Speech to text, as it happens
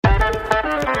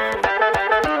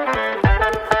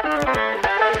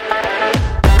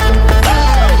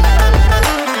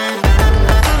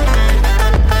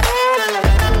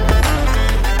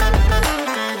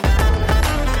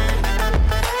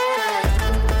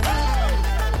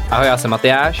Ahoj, já jsem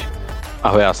Matyáš.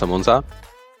 Ahoj, já jsem Honza.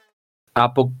 A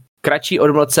po kratší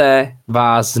odmlce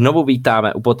vás znovu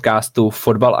vítáme u podcastu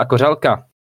Fotbal a kořalka.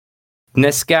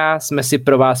 Dneska jsme si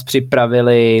pro vás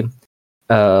připravili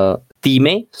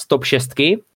týmy z top 6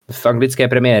 v anglické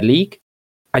Premier League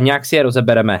a nějak si je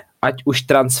rozebereme. Ať už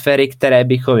transfery, které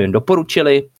bychom jim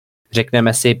doporučili,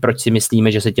 řekneme si, proč si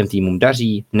myslíme, že se těm týmům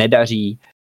daří, nedaří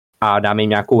a dáme jim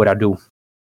nějakou radu.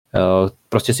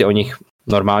 Prostě si o nich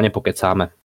normálně pokecáme.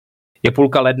 Je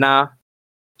půlka ledna,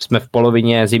 jsme v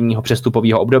polovině zimního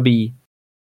přestupového období.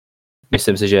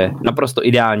 Myslím si, že naprosto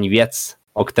ideální věc,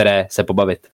 o které se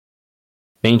pobavit.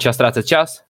 Není čas ztrácet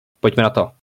čas? Pojďme na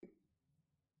to.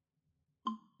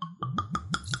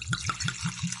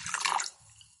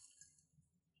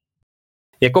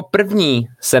 Jako první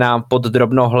se nám pod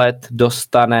drobnohled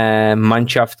dostane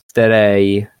manšaft,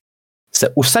 který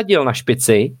se usadil na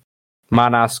špici, má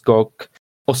náskok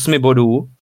 8 bodů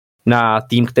na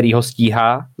tým, který ho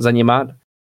stíhá za nima.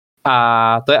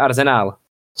 A to je Arsenál.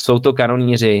 Jsou to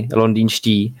kanoníři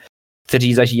londýnští,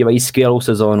 kteří zažívají skvělou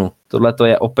sezónu. Tohle to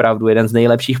je opravdu jeden z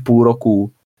nejlepších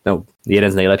půlroků. No,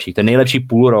 jeden z nejlepších. Ten nejlepší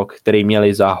půlrok, který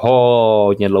měli za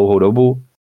hodně dlouhou dobu.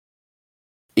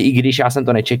 I když já jsem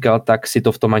to nečekal, tak si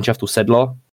to v tom manšaftu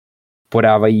sedlo.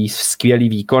 Podávají skvělý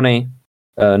výkony,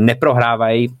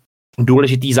 neprohrávají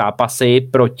důležitý zápasy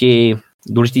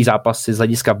z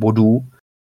hlediska bodů.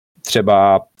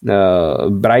 Třeba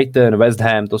Brighton, West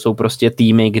Ham, to jsou prostě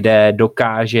týmy, kde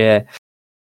dokážou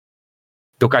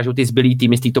ty zbylý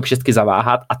týmy z té top 6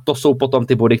 zaváhat a to jsou potom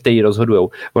ty body, které rozhodujou.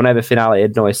 Ono je ve finále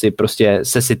jedno, jestli prostě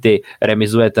se City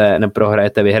remizujete,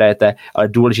 neprohrajete, vyhrajete, ale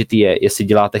důležitý je, jestli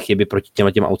děláte chyby proti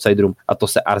těm outsiderům a to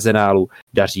se Arsenálu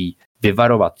daří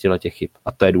vyvarovat těch chyb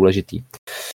a to je důležitý.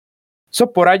 Co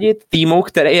poradit týmu,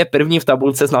 který je první v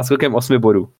tabulce s náskokem 8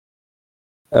 bodů?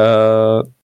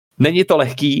 Není to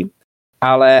lehký,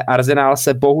 ale Arsenal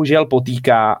se bohužel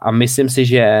potýká a myslím si,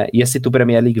 že jestli tu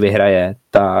Premier League vyhraje,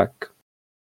 tak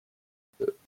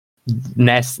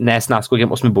ne s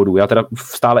náskokem 8 bodů. Já teda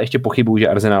stále ještě pochybuju, že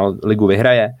Arsenal ligu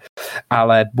vyhraje,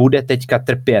 ale bude teďka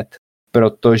trpět,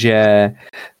 protože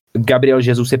Gabriel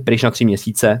Jesus je pryč na 3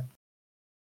 měsíce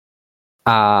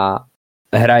a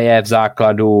hraje v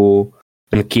základu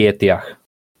Nketiah.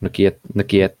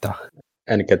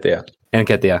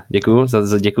 Děkuju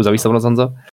za výslovnost,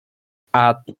 Honzo.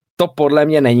 A to podle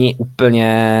mě není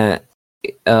úplně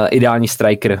ideální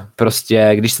striker.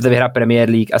 Prostě, když chcete vyhrát Premier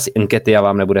League, asi Nketiah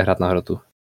vám nebude hrát na hrotu.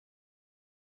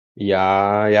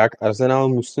 Já jak Arsenal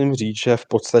musím říct, že v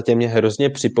podstatě mě hrozně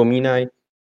připomínají.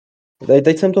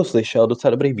 Teď jsem to slyšel,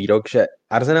 docela dobrý výrok, že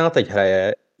Arsenal teď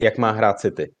hraje, jak má hrát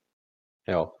City.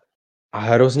 Jo. A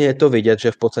hrozně je to vidět,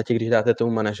 že v podstatě, když dáte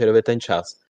tomu manažerovi ten čas,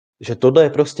 že tohle je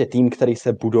prostě tým, který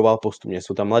se budoval postupně.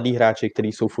 Jsou tam mladí hráči,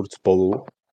 kteří jsou furt spolu,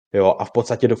 jo, a v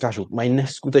podstatě mají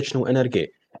neskutečnou energii.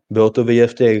 Bylo to vidět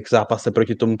v těch zápasech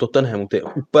proti tomu Tottenhamu, ty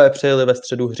úplně přejeli ve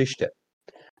středu hřiště.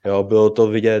 Jo, bylo to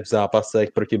vidět v zápasech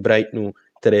proti Brightonu,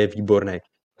 který je výborný.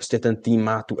 Prostě ten tým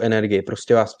má tu energii,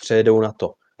 prostě vás přejedou na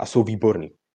to a jsou výborní.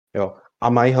 Jo. A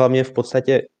mají hlavně v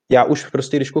podstatě, já už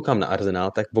prostě, když koukám na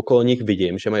Arsenal, tak okolo nich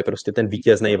vidím, že mají prostě ten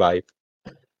vítězný vibe.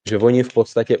 Že oni v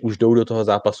podstatě už jdou do toho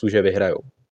zápasu, že vyhrajou.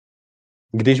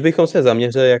 Když bychom se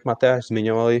zaměřili, jak Matyáš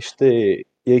zmiňoval, ještě ty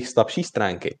jejich slabší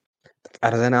stránky, tak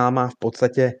Arsenal má v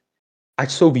podstatě,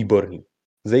 ať jsou výborní.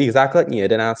 Z jejich základní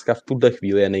 11 v tuhle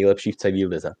chvíli je nejlepší v celé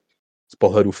lize. Z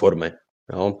pohledu formy.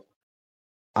 Jo.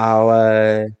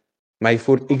 Ale mají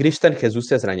furt, i když ten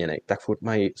Jesus je zraněný, tak furt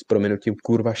mají s prominutím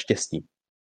kurva štěstí.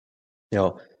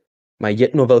 Jo. Mají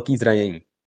jedno velké zranění.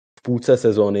 V půlce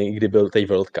sezóny, kdy byl teď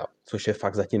World Cup, což je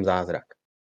fakt zatím zázrak.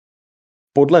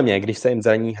 Podle mě, když se jim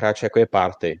zraní hráč jako je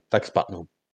Party, tak spadnou.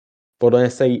 Podle mě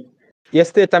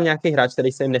jestli je tam nějaký hráč,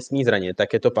 který se jim nesmí zranit,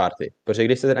 tak je to Party. Protože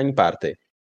když se zraní Party,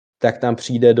 tak tam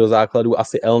přijde do základu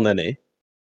asi El Neny,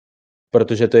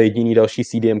 protože to je jediný další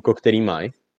CDM, který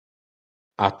mají.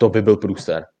 A to by byl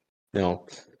průser. Jo.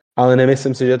 Ale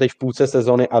nemyslím si, že teď v půlce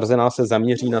sezóny Arsenal se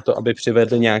zaměří na to, aby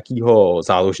přivedl nějakýho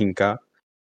záložníka.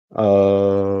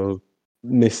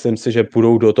 Myslím si, že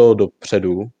půjdou do toho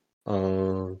dopředu.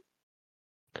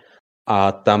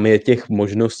 A tam je těch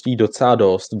možností docela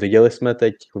dost. Viděli jsme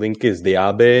teď linky s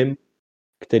Diabym,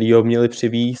 který ho měli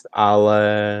přivízt,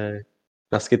 ale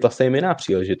naskytla se jim jiná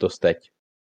příležitost teď.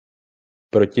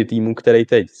 Proti týmu, který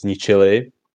teď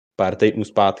zničili, pár týdnů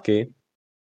zpátky,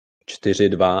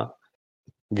 4-2,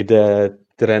 kde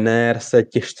trenér se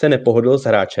těžce nepohodl s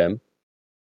hráčem.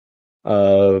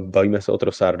 Bavíme se o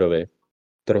Trossardovi.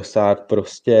 Trossard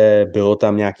prostě bylo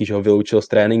tam nějaký, že ho vyloučil z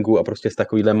tréninku a prostě z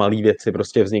takovýhle malý věci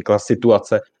prostě vznikla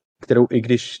situace, kterou i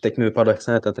když teď mi vypadlo, jak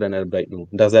se jmenuje ten trenér Brightonu,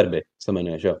 Dazerby se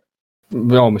jmenuje, že jo?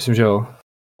 Jo, myslím, že jo.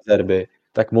 Derby,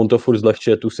 tak on to furt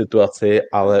zlehčuje tu situaci,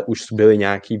 ale už byly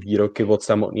nějaký výroky od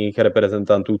samotných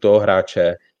reprezentantů toho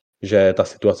hráče, že ta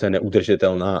situace je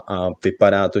neudržitelná a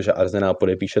vypadá to, že Arsenal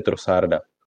podepíše Trossarda.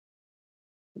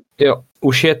 Jo,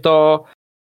 už je to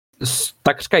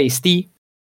takřka jistý.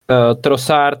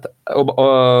 Trossard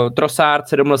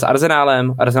se domluvil s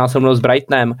Arsenálem, Arsenal se domluvil s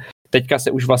Brightonem. Teďka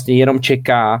se už vlastně jenom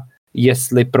čeká,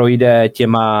 jestli projde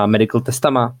těma medical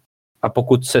testama. A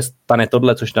pokud se stane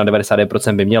tohle, což na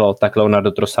 99% by mělo, tak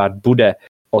Leonardo Trossard bude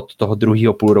od toho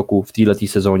druhého půl roku v této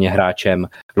sezóně hráčem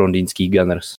londýnských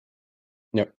Gunners.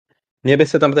 Jo. Mně by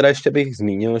se tam teda ještě bych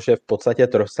zmínil, že v podstatě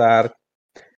Trossard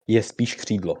je spíš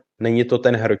křídlo. Není to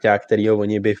ten hroťák, kterýho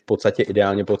oni by v podstatě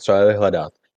ideálně potřebovali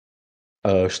hledat.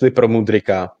 Šli pro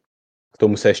Mudryka, k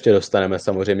tomu se ještě dostaneme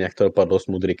samozřejmě, jak to dopadlo s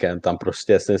Mudrykem, tam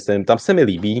prostě tam se mi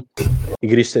líbí, i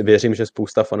když si věřím, že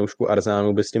spousta fanoušků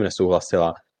Arsenalu by s tím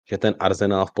nesouhlasila, že ten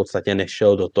Arsenal v podstatě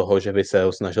nešel do toho, že by se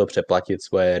ho snažil přeplatit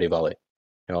svoje rivaly.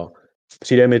 Jo.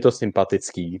 Přijde mi to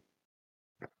sympatický.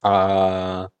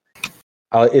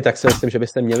 Ale i tak si myslím, že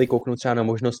byste měli kouknout třeba na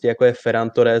možnosti, jako je Ferran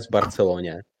Torres v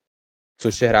Barceloně,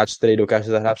 což je hráč, který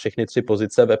dokáže zahrát všechny 3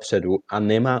 pozice vepředu a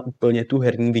nemá úplně tu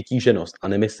herní vytíženost. A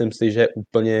nemyslím si, že je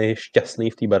úplně šťastný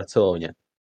v té Barceloně.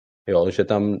 Jo, že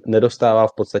tam nedostává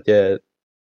v podstatě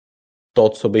to,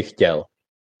 co by chtěl.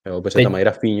 Jo, protože tam mají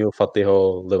Rafinhu,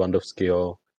 Fatiho,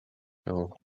 Lewandowskiho. Jo.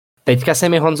 Teďka se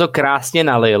mi Honzo krásně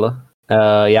nalil.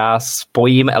 Já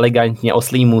spojím elegantně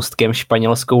oslím můstkem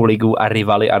španělskou ligu a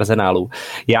rivaly Arsenálu.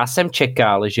 Já jsem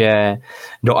čekal, že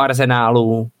do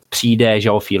Arsenálu přijde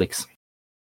João Félix.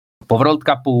 Po World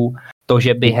Cupu to,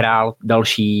 že by hrál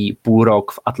další půl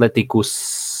rok v Atletiku,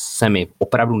 se mi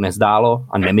opravdu nezdálo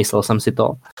a nemyslel jsem si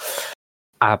to.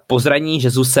 A po zranění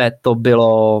Jesuse to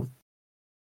bylo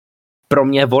pro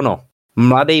mě ono.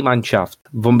 Mladý manšaft,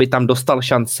 on by tam dostal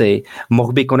šanci,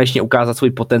 mohl by konečně ukázat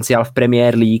svůj potenciál v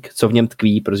Premier League, co v něm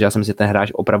tkví, protože já jsem si ten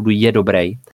hráč opravdu je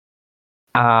dobrý.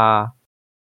 A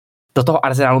do toho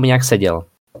Arsenálu mi nějak seděl.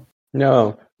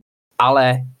 No.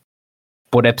 Ale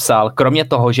podepsal, kromě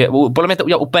toho, že podle mě to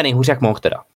udělal úplně nejhůř, jak mohl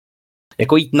teda.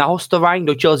 Jako jít na hostování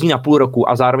do Chelsea na půl roku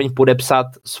a zároveň podepsat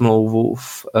smlouvu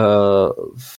v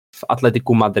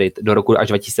Atletiku Madrid do roku až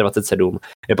 2027.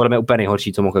 Je podle mě úplně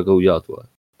nejhorší, co mohl jako udělat. Vole.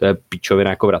 To je pičovina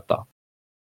jako vrata.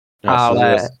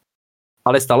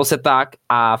 Ale stalo se tak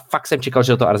a fakt jsem čekal,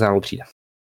 že do toho Arsenálu přijde.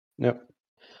 Jo.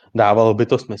 Dávalo by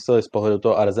to smysl z pohledu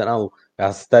toho Arsenálu.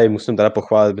 Já si tady musím teda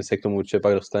pochválit, my se k tomu určitě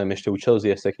pak dostaneme, ještě u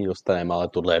Chelsea se k ní dostaneme, ale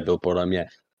tohle byl podle mě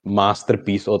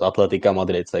masterpiece od Atletika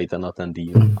Madrid, celý ten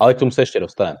díl. Ale k tomu se ještě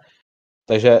dostaneme.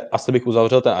 Takže asi bych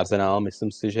uzavřel ten Arsenál,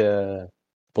 myslím si, že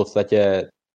v podstatě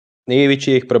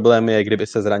největší jejich problém je, kdyby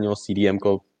se zranilo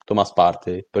CDM-ko Thomas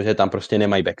Partey, protože tam prostě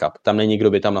nemají backup. Tam není,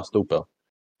 kdo by tam nastoupil.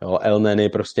 Jo, El Neni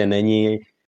prostě není.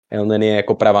 El Neni je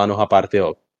jako pravá noha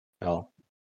Parteyho. Jo.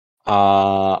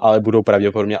 Ale budou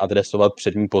pravděpodobně adresovat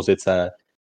přední pozice.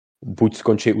 Buď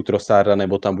skončí u Trossarda,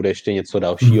 nebo tam bude ještě něco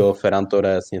dalšího, Ferran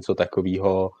Torres, něco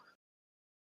takového.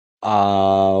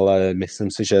 Ale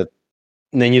myslím si, že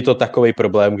není to takový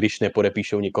problém, když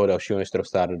nepodepíšou nikoho dalšího než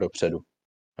Trossarda dopředu.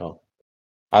 Jo.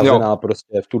 Arsenal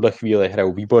prostě v tuhle chvíli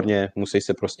hrajou výborně, musí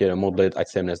se prostě domodlit, ať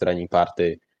se jim nezraní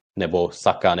Partey, nebo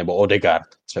Saka, nebo Odegaard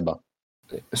třeba.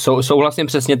 Souhlasím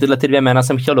přesně, tyhle ty 2 jména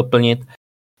jsem chtěl doplnit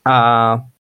a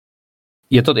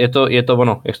je to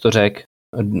ono, jak jsi to řekl.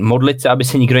 Modlit se, aby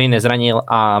se nikdo jiný nezranil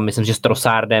a myslím, že s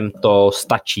Trossardem to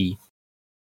stačí.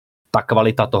 Ta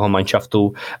kvalita toho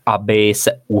manšaftu, aby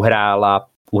se uhrála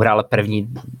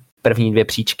první 2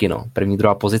 příčky, první,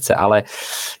 druhá pozice, ale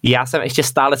já jsem ještě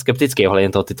stále skeptický ohledně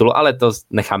toho titulu, ale to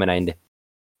necháme na jindy.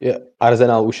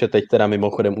 Arsenal už je teď teda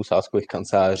mimochodem u sázkových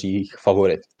kancelářích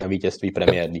favorit na vítězství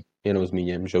Premier League. Jenom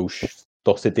zmíním, že už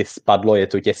to City spadlo, je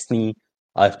to těsný,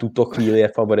 ale v tuto chvíli je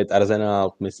favorit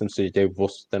Arsenal. Myslím si, že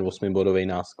ten 8bodový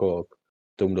náskok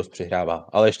tomu dost přihrává.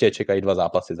 Ale ještě čekají 2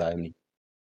 zápasy zájemný.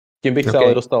 Tím bych se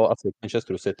ale dostal asi k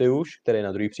Manchesteru City už, který je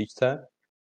na druhé příčce.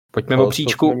 Pojďme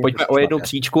o jednu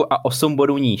příčku a 8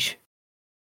 bodů níž.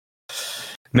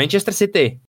 Manchester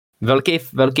City,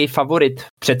 velký favorit,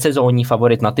 předsezónní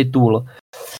favorit na titul.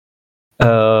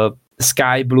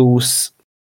 Sky Blues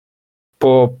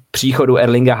po příchodu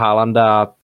Erlinga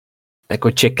Haalanda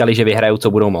jako čekali, že vyhrajou,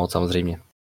 co budou moct samozřejmě.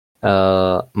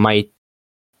 Mají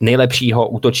nejlepšího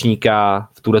útočníka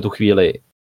v tuhletu chvíli,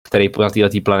 který na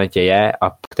této planetě je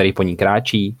a který po ní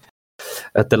kráčí.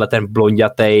 Tenhle ten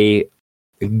blondětej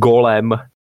golem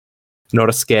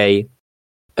norský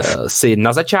si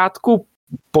na začátku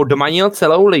podmanil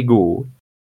celou ligu.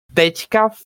 Teďka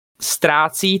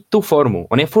ztrácí tu formu.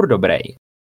 On je furt dobrý,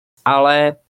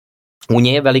 ale u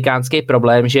něj je velikánský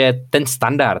problém, že ten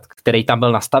standard, který tam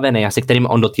byl nastavený, asi kterým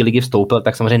on do té ligy vstoupil,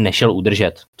 tak samozřejmě nešel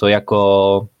udržet.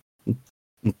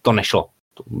 To nešlo.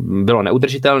 To bylo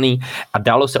neudržitelný a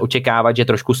dalo se očekávat, že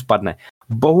trošku spadne.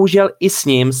 Bohužel i s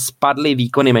ním spadly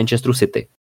výkony Manchesteru City.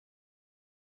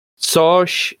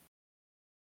 Což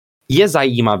je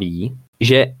zajímavý,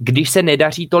 že když se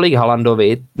nedaří tolik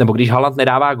Haalandovi, nebo když Haaland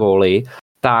nedává góly,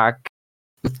 tak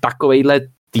takovejhle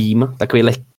tým,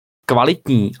 takovejhle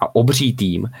kvalitní a obří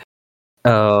tým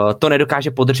to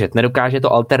nedokáže podržet, nedokáže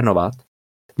to alternovat,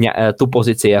 tu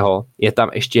pozici jeho. Je tam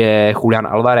ještě Julián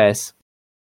Alvarez,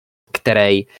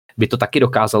 který by to taky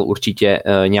dokázal určitě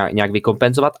nějak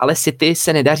vykompenzovat, ale City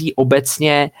se nedaří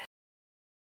obecně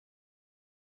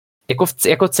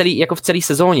jako v celé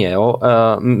sezóně, jo?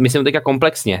 Myslím teďka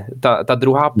komplexně. Ta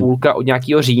druhá půlka od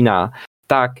nějakého října,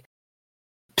 tak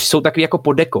jsou takový jako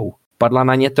pod dekou. Padla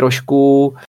na ně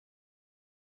trošku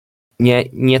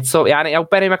něco, já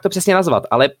úplně nevím, jak to přesně nazvat,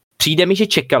 ale přijde mi, že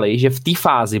čekali, že v té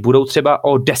fázi budou třeba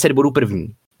o 10 bodů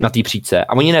první na té příčce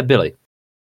a oni nebyli.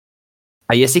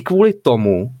 A jestli kvůli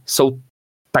tomu jsou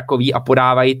takový a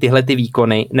podávají tyhle ty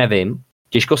výkony, nevím,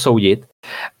 těžko soudit,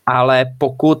 ale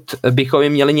pokud bychom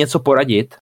jim měli něco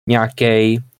poradit,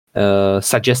 nějaký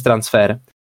suggest transfer,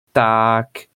 tak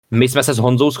my jsme se s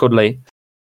Honzou shodli,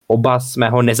 oba jsme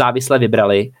ho nezávisle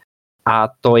vybrali a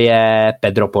to je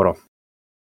Pedro Porro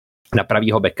na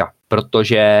pravýho beka,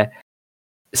 protože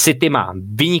City má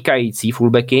vynikající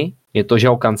fullbacky, je to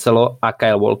João Cancelo a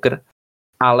Kyle Walker,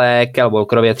 ale Kyle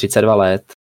Walkerovi je 32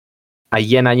 let a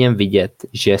je na něm vidět,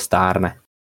 že stárne.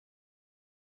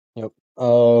 Jo.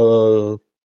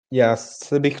 Já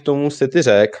si bych k tomu City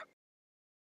řekl,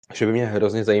 že by mě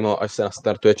hrozně zajímalo, až se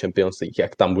nastartuje Champions League,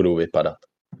 jak tam budou vypadat.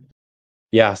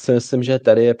 Já si myslím, že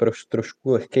tady je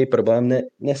trošku lehký problém.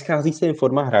 Neschází se jim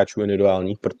forma hráčů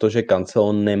individuálních, protože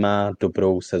Cancelo nemá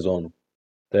dobrou sezónu.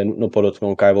 No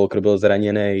podotknout, Kyle Walker byl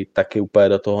zraněný, taky úplně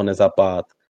do toho nezapad.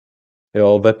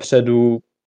 Jo, vepředu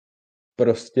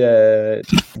prostě,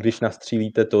 když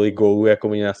nastřílíte tolik gólů, jako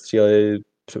oni nastříleli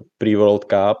pre-World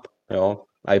Cup, jo,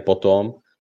 a i potom,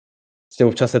 prostě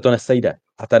občas se to nesejde.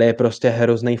 A tady je prostě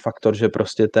hrozný faktor, že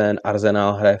prostě ten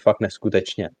Arsenál hraje fakt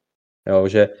neskutečně. Jo,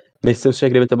 že myslím si, že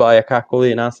kdyby to byla jakákoliv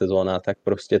jiná sezóna, tak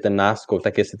prostě ten náskok,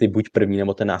 tak jestli ty buď první,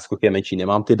 nebo ten náskok je menší.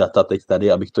 Nemám ty data teď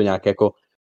tady, abych to nějak jako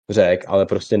řekl, ale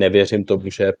prostě nevěřím tomu,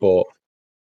 že po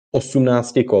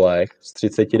 18 kolech s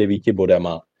 39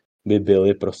 bodama by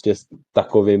byli prostě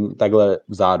takhle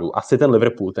vzadu. Asi ten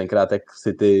Liverpool, tenkrát jak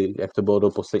City, jak to bylo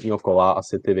do posledního kola, a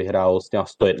City vyhrál s těma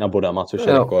 101 bodama, což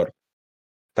je rekord.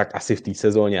 Tak asi v té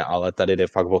sezóně, ale tady jde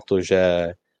fakt o to,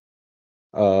 že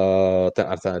ten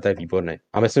Arsenal je výborný.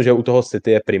 A myslím, že u toho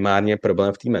City je primárně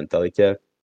problém v té mentalitě.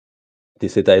 Ty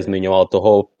si tady zmiňoval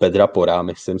toho Pedra Porra,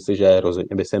 myslím si, že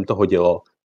rozhodně by se jim to hodilo.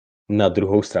 Na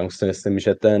druhou stranu si myslím,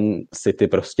 že ten City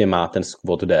prostě má ten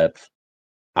squad depth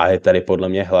a je tady podle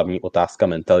mě hlavní otázka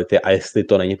mentality a jestli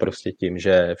to není prostě tím,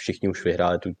 že všichni už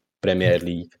vyhráli tu Premier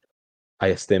League a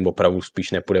jestli jim opravdu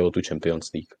spíš nepůjde o tu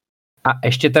Champions League. A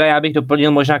ještě teda já bych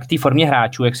doplnil možná k té formě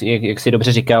hráčů, jak jsi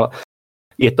dobře říkal.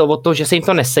 Je to o to, že se jim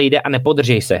to nesejde a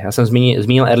nepodržej se. Já jsem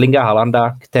zmínil Erlinga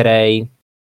Haalanda, který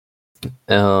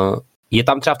je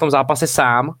tam třeba v tom zápase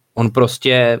sám. On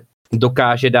prostě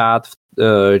dokáže dát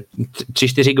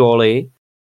 3-4 góly,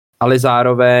 ale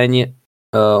zároveň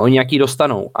oni nějaký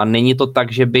dostanou. A není to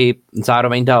tak, že by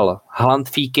zároveň dal Haaland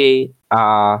fíky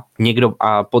a někdo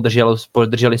a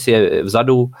podrželi si je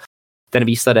vzadu ten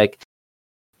výsledek.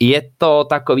 Je to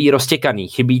takový roztěkaný.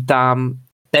 Chybí tam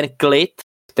ten klid,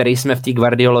 který jsme v té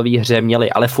Guardiolové hře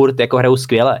měli, ale furt jako hrajou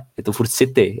skvěle. Je to furt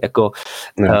City. Jako,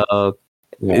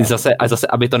 Zase,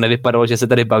 aby to nevypadalo, že se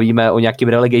tady bavíme o nějakým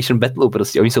relegation battlu.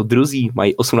 Prostě oni jsou druzí,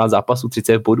 mají 18 zápasů,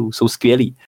 30 bodů, jsou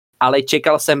skvělí. Ale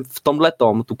čekal jsem v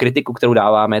tomhletom, tu kritiku, kterou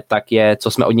dáváme, tak je,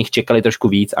 co jsme od nich čekali trošku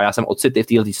víc a já jsem od City v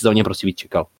této sezóně prostě víc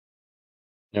čekal.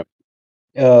 Jo.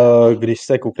 Když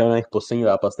se koukneme na jejich poslední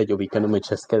zápas teď o víkendu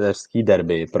české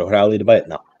derby, prohráli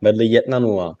 2-1, vedli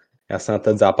 1-0. Já jsem na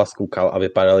ten zápas koukal a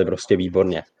vypadali prostě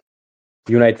výborně.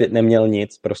 United neměl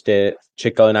nic, prostě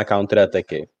čekali na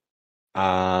counterattacky.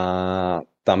 A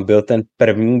tam byl ten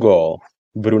první gól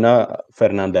Bruna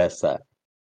Fernandese,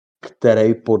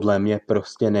 který podle mě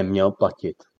prostě neměl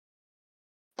platit.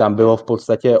 Tam bylo v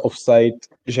podstatě offside,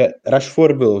 že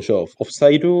Rashford byl v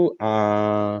offsideu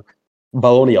a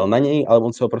balón jel na něj, ale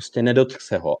on se ho prostě nedotkl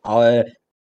se ho. Ale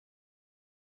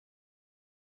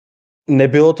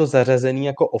nebylo to zařazený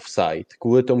jako offside,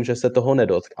 kvůli tomu, že se toho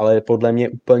nedotkl, ale podle mě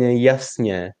úplně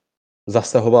jasně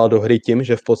zasahoval do hry tím,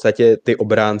 že v podstatě ty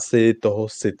obránci toho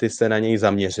City se na něj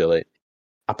zaměřili.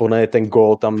 A podle mě ten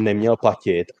gól tam neměl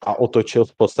platit a otočil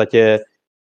v podstatě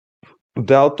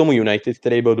dal tomu United,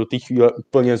 který byl do té chvíle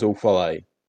úplně zoufalý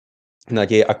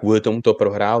naději a kvůli tomu to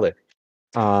prohráli.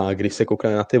 A když se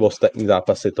koukne na ty ostatní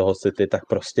zápasy toho City, tak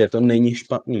prostě to není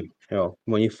špatný. Jo.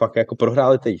 Oni fakt jako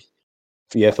prohráli teď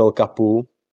v EFL Cupu,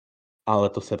 ale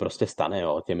to se prostě stane.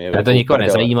 Jo. A to nikoho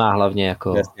nezajímá hlavně,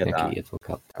 jako jaký EFL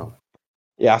Cup. Jo.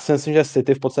 Já si myslím, že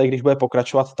City v podstatě, když bude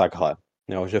pokračovat takhle,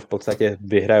 jo, že v podstatě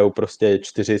vyhrajou prostě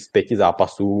 4 z 5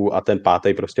 zápasů a ten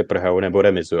 5. prostě prohrajou nebo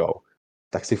remizujou,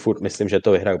 tak si furt myslím, že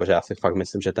to vyhrajou, protože já si fakt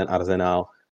myslím, že ten Arsenál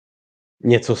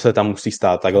něco se tam musí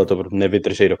stát, takhle to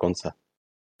nevydrží do konce.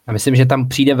 A myslím, že tam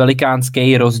přijde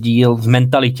velikánský rozdíl v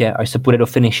mentalitě, až se půjde do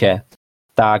finiše.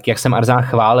 Tak jak jsem Arsenal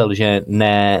chválil, že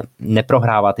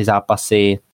neprohrává ty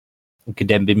zápasy,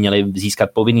 kde by měli získat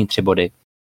povinný 3 body,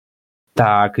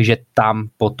 takže tam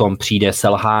potom přijde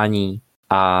selhání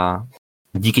a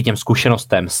díky těm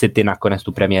zkušenostem City nakonec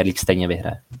tu Premier League stejně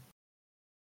vyhraje.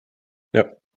 Jo.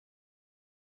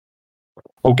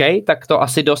 OK, tak to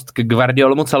asi dost k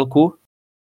Guardiolomu celku.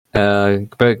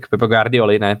 K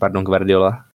Guardioli, ne, pardon,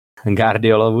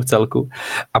 Guardiolovu celku.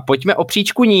 A pojďme o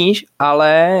příčku níž,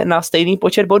 ale na stejný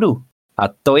počet bodů. A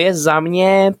to je za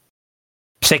mě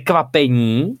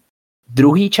překvapení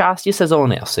druhé části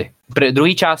sezóny asi.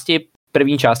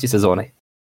 První části sezóny.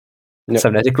 No.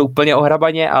 Jsem neřekl úplně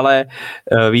ohrabaně, ale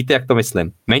víte, jak to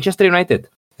myslím. Manchester United,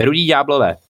 rudí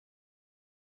ďáblové.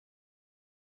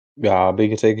 Já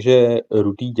bych řekl, že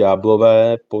rudí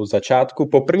ďáblové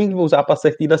po prvních 2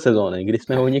 zápasech této sezóny, kdy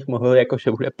jsme o nich mohli jako,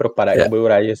 že bude propadat a budou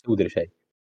rádi, že se udržej.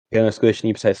 Je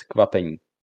neskutečný překvapení.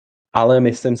 Ale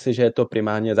myslím si, že je to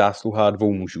primárně zásluha 2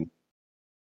 mužů.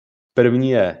 První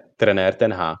je trenér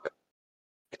Ten Hag,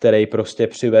 který prostě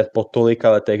přived po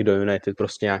tolika letech do United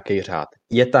prostě nějaký řád.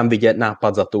 Je tam vidět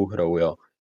nápad za tou hrou, jo.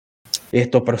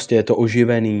 Je to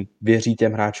oživený, věří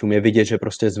těm hráčům, je vidět, že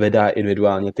prostě zvedá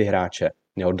individuálně ty hráče.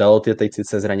 Jo, Dalot je teď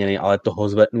sice zraněný, ale toho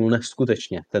zvednul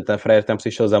neskutečně. Ten frajer tam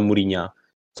přišel za Mourinha,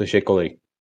 což je kolik?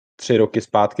 3 roky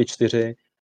zpátky, 4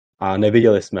 a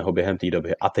neviděli jsme ho během té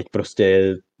doby. A teď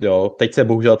prostě, jo, teď se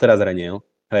bohužel teda zranil,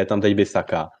 hraje tam teď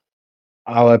Bissaka.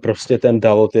 Ale prostě ten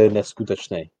Dalot je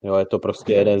neskutečný. Jo, je to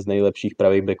prostě jeden z nejlepších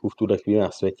pravých backů v tuhle chvíli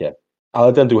na světě.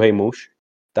 Ale ten druhý muž,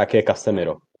 tak je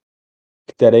Casemiro,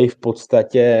 který v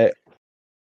podstatě,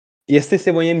 jestli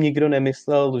si o něm nikdo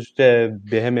nemyslel, že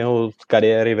během jeho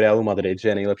kariéry v Realu Madrid, že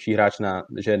je nejlepší hráč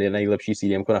že je nejlepší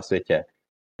CDMko na světě,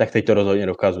 tak teď to rozhodně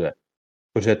dokazuje.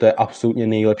 Protože to je absolutně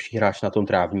nejlepší hráč na tom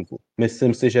trávníku.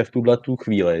 Myslím si, že v tu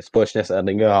chvíli společně s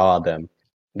Erlingem Haalandem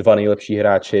 2 nejlepší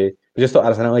hráči, protože z toho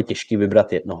Arsenálu je těžký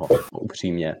vybrat jednoho,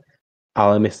 upřímně.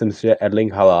 Ale myslím si, že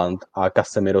Erling Haaland a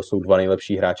Casemiro jsou 2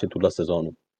 nejlepší hráči tuhle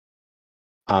sezónu.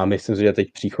 A myslím si, že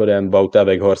teď příchodem Bouta,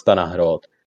 Weghorsta na hrot,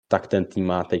 tak ten tým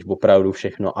má teď opravdu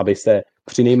všechno, aby se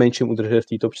při nejmenším udržel v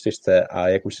té top 4 a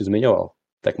jak už si zmiňoval,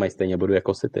 tak mají stejně bodu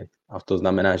jako City. A to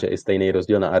znamená, že i stejný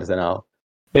rozdíl na Arsenal.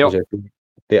 Jo. Že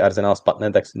ty Arsenal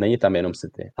spadne, tak není tam jenom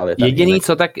City. Ale jediný,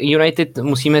 co tak United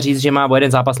musíme říct, že má o 1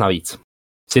 zápas navíc.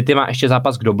 City má ještě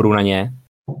zápas k dobru na ně,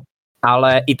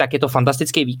 ale i tak je to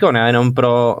fantastický výkon. Já jenom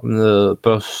pro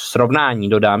srovnání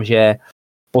dodám, že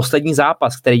poslední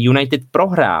zápas, který United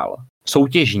prohrál,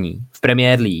 soutěžní v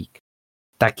Premier League,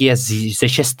 tak je ze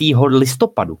 6.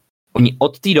 listopadu. Oni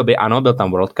od té doby, ano, byl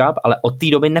tam World Cup, ale od té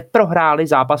doby neprohráli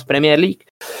zápas Premier League.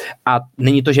 A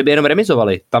není to, že by jenom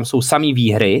remizovali. Tam jsou samý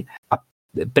výhry a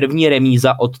první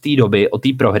remíza od té doby, od té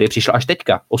prohry přišla až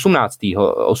teďka, 18.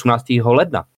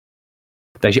 ledna.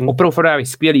 Takže opravdu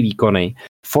skvělý výkony.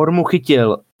 Formu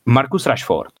chytil Marcus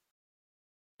Rashford,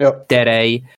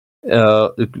 který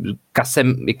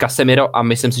Casemiro a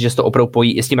myslím si, že se to opravdu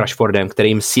pojí i s tím Rashfordem, který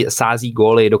jim sází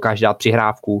góly, dokáže dát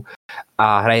přihrávku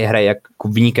a hraje jako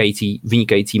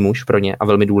vynikající muž pro ně a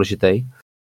velmi důležitý.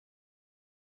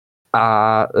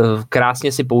 A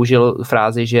krásně si použil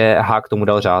frázi, že Hag tomu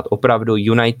dal řád. Opravdu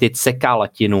United seká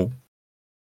latinu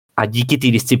a díky té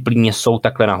disciplíně jsou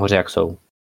takhle nahoře, jak jsou.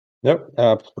 Jo,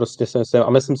 já prostě si myslím, a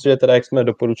myslím si, že teda, jak jsme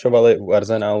doporučovali u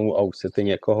Arsenálu a u City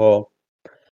někoho,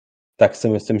 tak si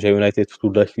myslím, že United v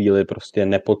tuhle chvíli prostě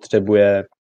nepotřebuje,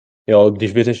 jo,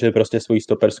 když vyřešili prostě svoji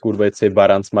stoperskou dvojici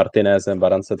Varane s Martinezem,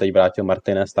 Varane se teď vrátil,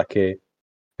 Martinez taky,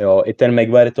 jo, i ten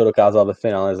Maguire to dokázal ve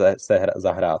finále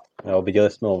zahrát, jo, viděli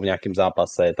jsme ho v nějakém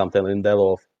zápase, je tam ten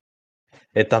Lindelof,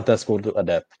 je tam ten Scout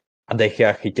Adept a De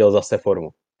Gea chytil zase formu,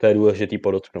 to je důležitý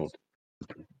podotknout.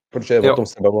 Protože o tom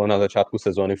se bavilo na začátku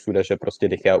sezóny všude, že prostě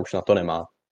De Gea už na to nemá.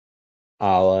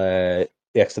 Ale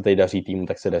jak se teď daří týmu,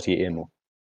 tak se daří i mu.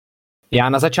 Já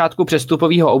na začátku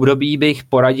přestupového období bych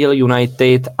poradil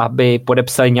United, aby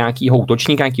podepsali nějakýho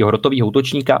útočníka, nějakýho hrotovýho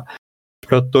útočníka,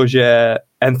 protože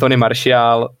Anthony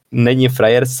Martial není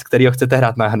frajer, z kterého chcete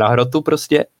hrát na hrotu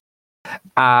prostě.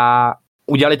 A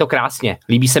udělali to krásně.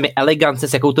 Líbí se mi elegance,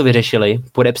 s jakou to vyřešili.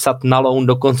 Podepsat na loan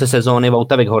do konce sezóny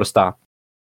Wouta Weghorsta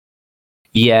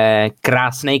je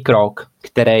krásný krok,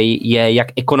 který je jak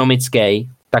ekonomický,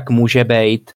 tak může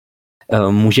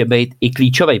být i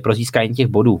klíčový pro získání těch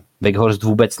bodů. Weghorst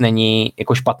vůbec není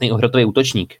jako špatný ohrotový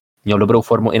útočník. Měl dobrou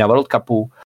formu i na World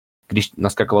Cupu, když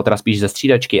naskakoval teda spíš ze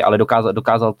střídačky, ale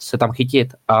dokázal se tam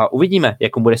chytit a uvidíme,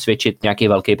 jak mu bude svědčit nějaký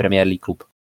velký Premier League klub.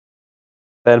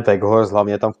 Ten Weghorst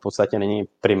hlavně tam v podstatě není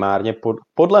primárně,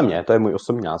 podle mě, to je můj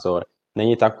osobní názor,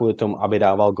 není tak kvůli tomu, aby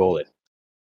dával góly.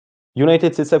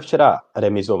 United sice včera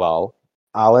remizoval,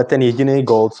 ale ten jediný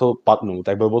gól, co padnul,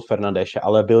 tak byl od Fernandeše,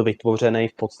 ale byl vytvořený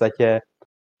v podstatě,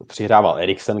 přihrával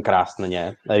Eriksen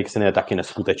krásně, Eriksen je taky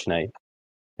neskutečný.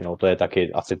 To je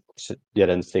taky asi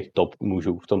jeden z těch top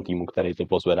mužů v tom týmu, který to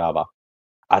pozvedává.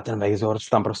 A ten Weghorst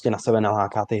tam prostě na sebe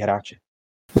naláká ty hráče.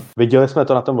 Viděli jsme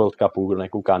to na tom World Cupu, kdo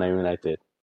nekouká na United.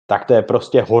 Tak to je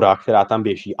prostě hora, která tam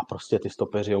běží a prostě ty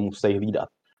stopeři ho musí hlídat.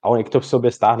 A on to v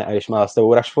sobě stáhne a když má za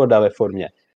sebou Rashforda ve formě,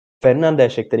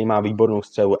 Fernandeshe, který má výbornou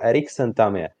střelu, Eriksen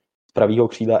tam je, z pravýho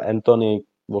křídla Antony,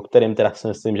 o kterém teda si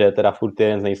myslím, že je teda furt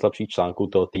jeden z nejslabších článků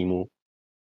toho týmu.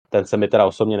 Ten se mi teda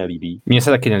osobně nelíbí. Mně se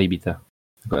taky nelíbíte,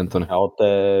 jako Antony. To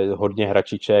je hodně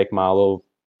hračiček, málo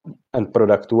end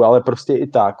produktů, ale prostě i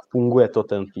tak funguje to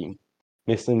ten tým.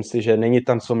 Myslím si, že není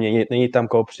tam co měnit, není tam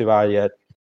koho přivádět.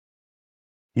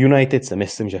 United si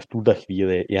myslím, že v tuhle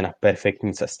chvíli je na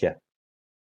perfektní cestě.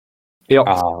 Jo.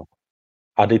 A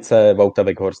adice Wouta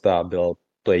Weghorsta bylo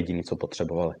to jediné, co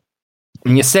potřebovali.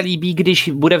 Mně se líbí, když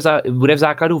bude v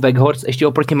základu Weghorst ještě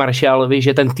oproti Martialovi,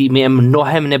 že ten tým je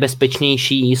mnohem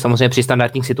nebezpečnější, samozřejmě při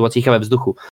standardních situacích a ve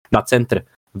vzduchu. Na centr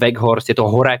Weghorst je to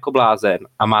hora jako blázen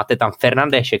a máte tam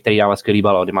Fernandeshe, který dává skvělý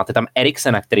balón, máte tam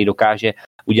Eriksena, který dokáže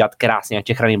udělat krásně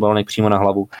a chráněný balonek přímo na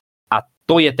hlavu. A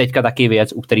to je teďka taky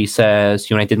věc, u který se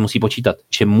s United musí počítat,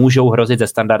 že můžou hrozit ze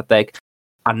standardek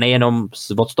a nejenom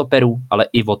od stoperů, ale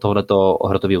i od tohoto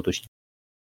ohrotového útočníka.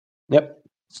 Yep.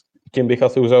 Tím bych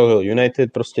asi uzavřel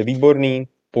United, prostě výborný,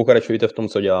 pokračujte v tom,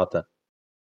 co děláte.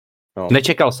 No.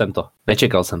 Nečekal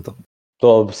jsem to.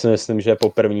 To si myslím, že po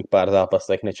prvních pár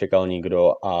zápasech nečekal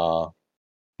nikdo a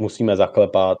musíme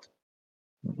zaklepat.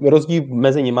 Rozdíl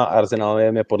mezi nimi a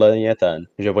Arsenálem je podle mě ten,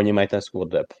 že oni mají ten squad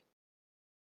depth.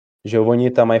 Že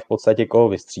oni tam mají v podstatě koho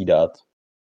vystřídat.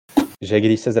 Že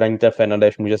když se zraní ten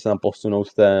Fernandes, může se tam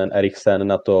posunout ten Eriksen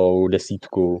na tou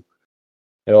desítku.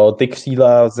 Jo, ty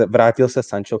křídla, vrátil se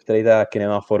Sancho, který taky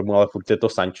nemá formu, ale furt je to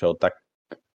Sancho, tak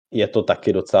je to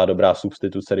taky docela dobrá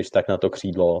substituce, když tak na to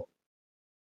křídlo.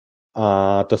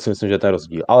 A to si myslím, že je ten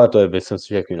rozdíl. Ale to je, myslím si,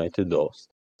 že United dost.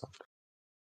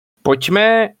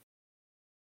 Pojďme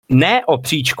ne o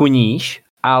příčku níž,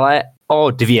 ale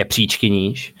o 2 příčky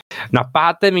níž. Na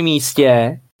 5.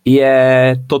 místě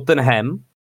je Tottenham.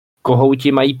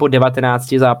 Kohouti mají po 19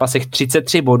 zápasech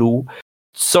 33 bodů,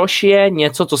 což je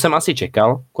něco, co jsem asi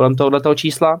čekal kolem tohoto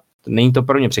čísla. Není to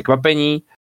pro mě překvapení.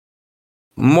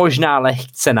 Možná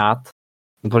lehce nad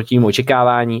proti mým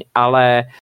očekávání, ale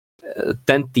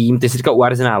ten tým, ty jsi říkal u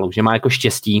Arsenálu, že má jako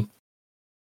štěstí.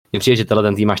 Mně přijde, že tenhle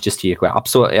ten tým má štěstí.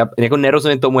 Já jako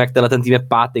nerozumím tomu, jak tenhle ten tým je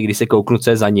 5., když se kouknu, co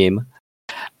je za ním.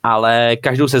 Ale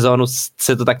každou sezónu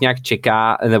se to tak nějak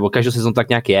čeká, nebo každou sezónu tak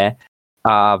nějak je.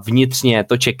 A vnitřně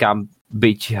to čekám,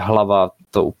 byť hlava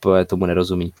to úplně tomu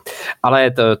nerozumí.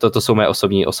 Ale to jsou mé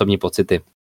osobní pocity.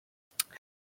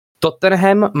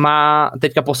 Tottenham má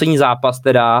teďka poslední zápas,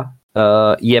 teda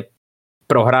je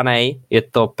prohranej, je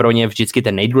to pro ně vždycky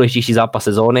ten nejdůležitější zápas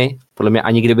sezóny. Podle mě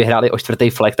ani kdyby hráli o 4.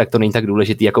 flag, tak to není tak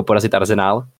důležitý, jako porazit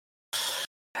Arsenal.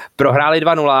 Prohráli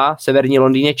 2-0, severní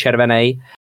Londýn je červenej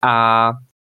a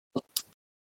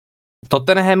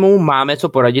Tottenhamu máme co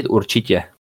poradit určitě.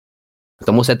 K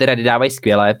tomu se teda dávají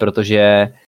skvěle,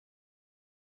 protože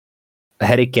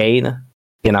Harry Kane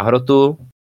je na hrotu,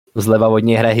 zleva od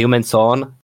něj hraje Heung-min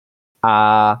Son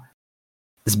a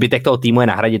zbytek toho týmu je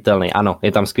nahraditelný. Ano,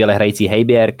 je tam skvěle hrající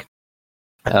Højbjerg,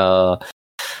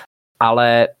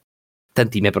 ale ten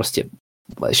tým je prostě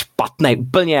špatný,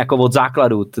 úplně jako od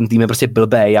základu. Ten tým je prostě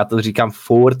blbý, já to říkám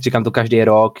furt, říkám to každý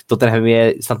rok. Tottenham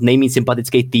je snad nejméně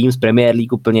sympatický tým z Premier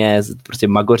League, úplně prostě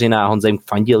magořina, Honza jim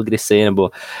fandil kdysi,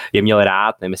 nebo je měl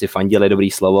rád, nevím, jestli fandil je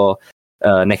dobrý slovo,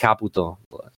 nechápu to.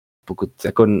 Pokud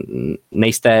jako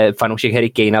nejste fanoušek Harry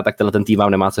Kanea, tak tenhle ten tým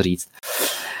vám nemá co říct.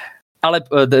 Ale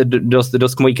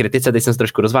dost k mojí kritice, teď jsem se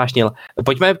trošku rozvášnil.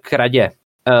 Pojďme k radě.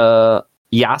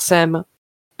 Já jsem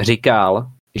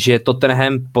říkal, že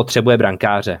Tottenham potřebuje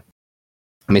brankáře.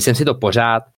 Myslím si to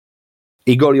pořád.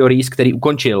 Igor Lloris, který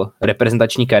ukončil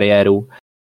reprezentační kariéru,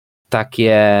 tak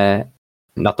je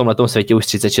na tomhletom světě už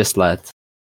 36 let.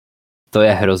 To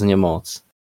je hrozně moc.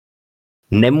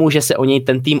 Nemůže se o něj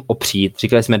ten tým opřít.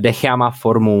 Říkali jsme, De Gea má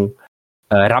formu,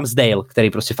 Ramsdale, který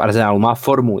prostě v Arsenálu má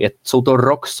formu. Jsou to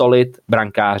rock solid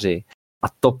brankáři a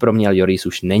to pro mě Lloris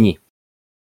už není.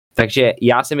 Takže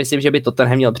já si myslím, že by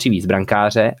Tottenham měl přivízt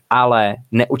brankáře, ale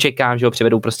neočekám, že ho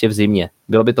přivedou prostě v zimě.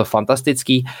 Bylo by to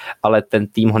fantastický, ale ten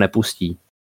tým ho nepustí.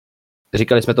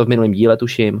 Říkali jsme to v minulém díle,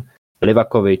 tuším.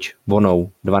 Livakovič,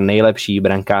 Vonou, 2 nejlepší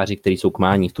brankáři, kteří jsou k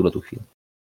mání v tuhletu chvíli.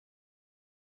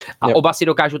 A oba si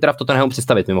dokážu teda v Tottenhamu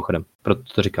představit, mimochodem. Proto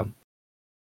to říkám.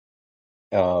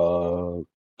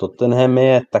 Tottenham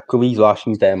je takový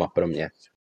zvláštní téma pro mě.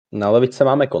 Na levičce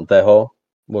máme Conteho,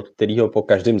 od kterého po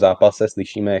každém zápase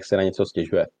slyšíme, jak se na něco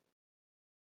stěžuje.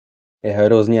 Je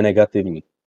hrozně negativní.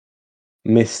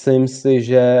 Myslím si,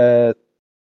 že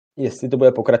jestli to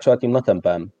bude pokračovat tímhle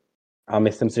tempem, a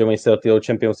myslím si, že oni se do toho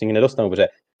Champions League nedostanou, protože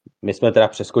my jsme teda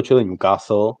přeskočili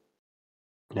Newcastle.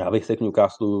 Já bych se k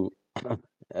Newcastle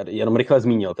jenom rychle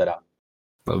zmínil teda.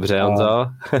 Dobře, Honzo.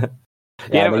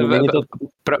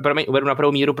 Promiň, uvedu na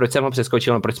prvou míru, proč jsem ho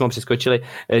přeskočil, proč jsme ho přeskočili.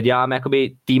 Děláme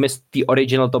jakoby týmy z té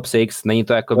original top 6, není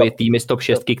to jakoby týmy z top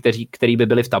 6, který by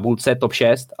byly v tabulce top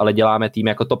 6, ale děláme tým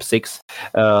jako top 6,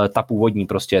 ta původní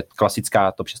prostě,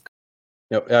 klasická top 6.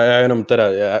 Jo, já jenom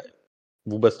teda, já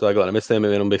vůbec to takhle nemyslím,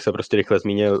 jenom bych se prostě rychle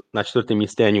zmínil. Na 4.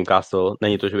 místě je Newcastle,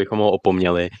 není to, že bychom ho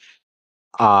opomněli.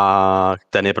 A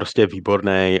ten je prostě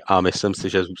výborný a myslím si,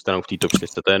 že zůstanou v té top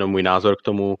 6. To je jenom můj názor k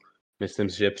tomu. Myslím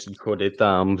si, že příchody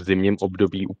tam v zimním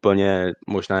období úplně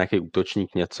možná nějaký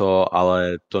útočník něco,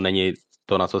 ale to není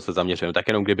to, na co se zaměřujeme. Tak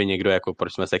jenom kdyby někdo, jako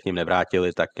proč jsme se k ním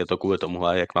nevrátili, tak je to kvůli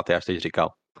tomuhle, jak Matyáš teď říkal.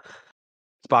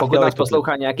 Pokud nás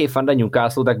poslouchá nějaký fanda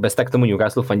Newcastle, tak bez tak tomu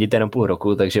Newcastle fandíte jenom půl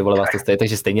roku, takže vole vás to stojí,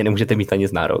 takže stejně nemůžete mít ani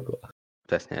z nároku.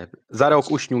 Přesně. Za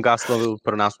rok už Newcastle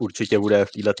pro nás určitě bude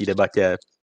v této debatě.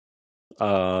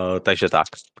 Takže tak.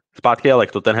 Zpátky ale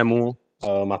k Tottenhamu.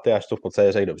 Matyáš to v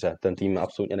podstatě řekl dobře. Ten tým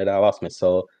absolutně nedává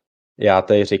smysl. Já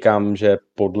tady říkám, že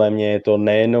podle mě je to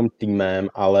nejenom týmem,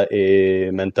 ale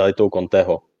i mentalitou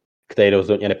Conteho, který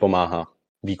rozhodně nepomáhá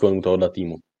výkonu tohoto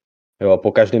týmu. Jo,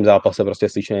 po každém zápase prostě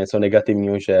slyším něco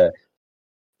negativního, že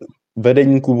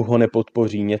vedení klubu ho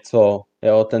nepodpoří něco.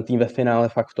 Jo, ten tým ve finále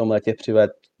fakt v tom letě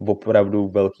přived opravdu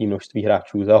velké množství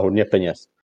hráčů za hodně peněz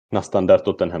na standard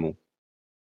Tottenhamu.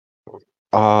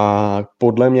 A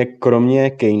podle mě, kromě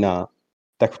Kanea,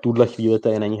 tak v tuhle chvíli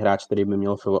to není hráč, který by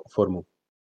měl formu.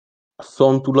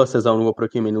 Son tuhle sezónu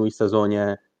oproti minulý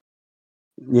sezóně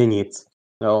je nic.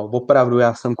 Jo, opravdu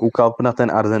já jsem koukal na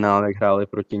ten Arsenál, jak hráli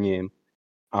proti ním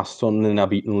a Son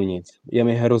nenabídnul nic. Je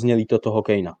mi hrozně líto toho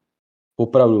Kanea.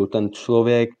 Opravdu, ten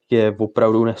člověk je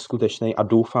opravdu neskutečný a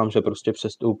doufám, že prostě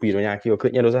přestoupí do nějakého,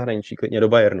 klidně do zahraničí, klidně do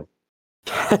Bayernu.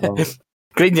 No.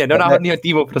 Klidně, do náhodného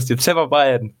týmu, prostě třeba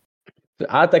Bayern.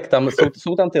 A tak tam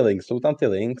jsou tam ty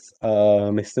links.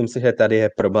 Myslím si, že tady je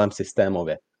problém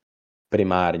systémově.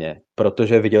 Primárně.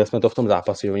 Protože viděli jsme to v tom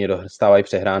zápase, že oni dostávají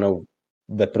přehránou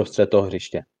ve prostřed toho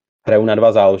hřiště. Hrajou na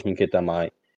 2 záložníky tam mají.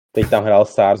 Teď tam hrál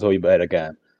Sár s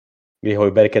Hojbergem. Kdy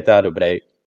Hojberg je teda dobrý.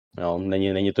 No,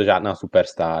 není to žádná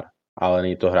superstar, ale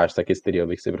není to hráč taky, z kterého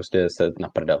bych si prostě se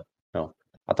naprdel. No.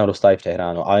 A tam dostávají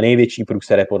přehráno. Ale největší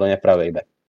průser je podle mě pravý back.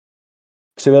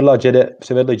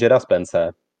 Přivedli Jeda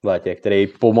Spence v létě, který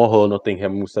pomohl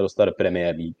Nottinghamu se dostat do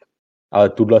Premier League. Ale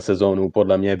tuhle sezónu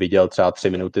podle mě viděl třeba 3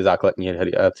 minuty základní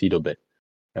hrací doby.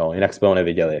 Jo, jinak jsme ho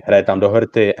neviděli. Hraje tam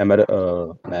Doherty,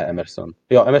 Emerson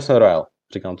Royal,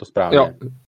 říkám to správně. Jo.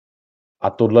 A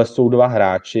tohle jsou 2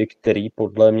 hráči, který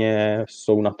podle mě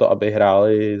jsou na to, aby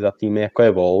hráli za týmy jako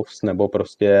je Wolves, nebo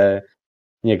prostě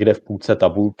někde v půlce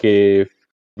tabulky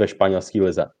ve španělské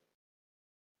lize.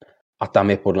 A tam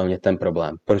je podle mě ten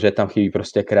problém, protože tam chybí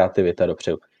prostě kreativita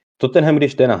dopředu. Tottenham,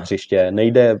 když jde na hřiště,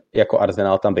 nejde jako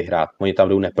Arsenal tam vyhrát, oni tam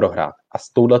jdou neprohrát. A s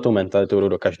touhletou mentalitou jdou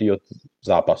do každého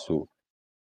zápasu.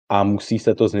 A musí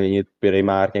se to změnit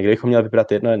primárně. Kdybychom měli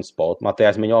vybrat jeden spot,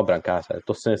 Matyáš zmiňoval brankáře,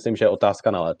 to si myslím, že je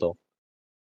otázka na léto.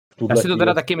 Já si to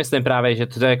teda taky myslím právě, že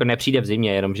to jako nepřijde v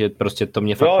zimě, jenom že prostě to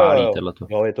mě fakt pálí.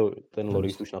 Jo, ten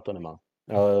Lloris už na to nemá.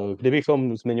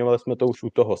 Kdybychom zmiňovali jsme to už u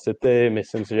toho City,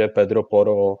 myslím si, že Pedro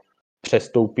Porro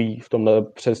přestoupí v tomhle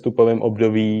přestupovém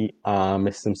období a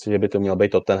myslím si, že by to měl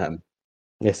být Tottenham.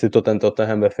 Jestli to ten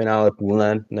Tottenham ve finále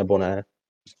půlne nebo ne,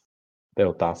 to je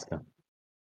otázka.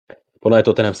 Podle mě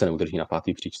Tottenham se neudrží na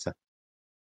 5. příčce.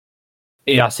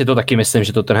 Já si to taky myslím,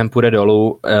 že Tottenham půjde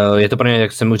dolů. Je to pro ně,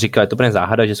 jak jsem už říkal, je to pro ně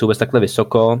záhada, že jsou vůbec takhle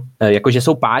vysoko. Jakože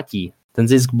jsou 5. Ten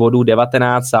zisk bodů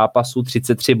 19 zápasů,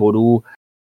 33 bodů.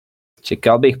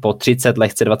 Čekal bych po 30,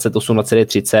 lehce 28, 29,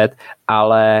 30,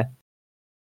 ale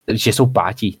že jsou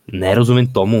 5.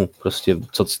 Nerozumím tomu, prostě,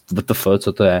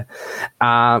 co to je.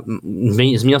 A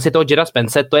zmínil si toho Jeda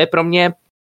Spence, to je pro mě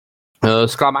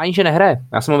Zklamání, že nehraje.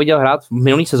 Já jsem ho viděl hrát v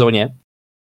minulý sezóně,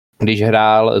 když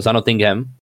hrál za Nottingham,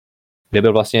 kde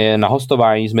byl vlastně na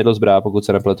hostování z Middlesbrough, pokud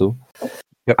se nepletu.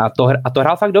 A to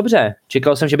hrál fakt dobře.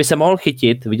 Čekal jsem, že by se mohl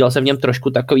chytit. Viděl jsem v něm trošku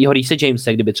takovýho Reese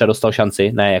Jamese, kdyby třeba dostal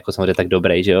šanci. Ne, jako samozřejmě tak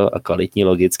dobrý, že jo, a kvalitní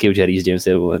logicky, že Reese James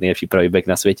je nejlepší pravý back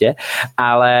na světě.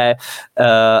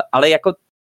 Ale jako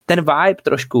ten vibe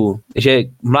trošku, že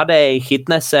mladý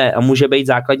chytne se a může být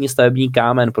základní stavební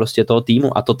kámen prostě toho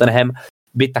týmu a Tottenham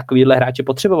by takovýhle hráče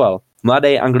potřeboval.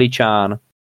 Mladý Angličan.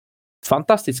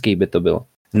 Fantastický by to bylo.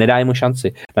 Nedá mu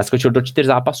šanci. Naskočil do 4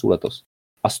 zápasů letos.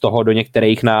 A z toho do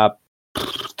některých na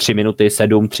 3 minuty,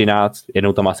 7, 13,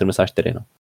 jednou to má 74, no.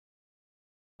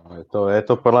 Je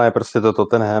to podle mě prostě to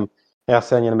Tottenham. Já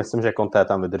si ani nemyslím, že Conte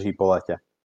tam vydrží po létě.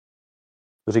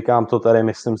 Říkám to tady,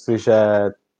 myslím si, že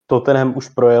Tottenham už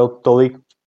projel tolik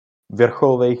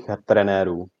vrcholových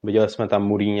trenérů. Viděli jsme tam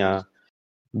Mourinha,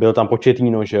 byl tam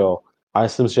Pochettino, že jo. A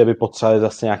myslím si, že by potřebovali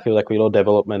zase nějakého takového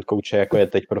development coache, jako je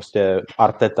teď prostě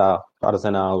Arteta v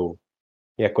Arsenálu,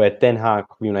 jako je Ten Hag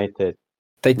v United.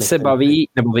 Teď se baví,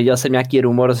 nebo viděl jsem nějaký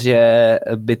rumor, že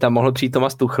by tam mohl přijít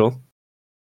Thomas Tuchel.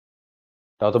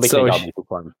 To bych nedělal být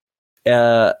Tuchlem.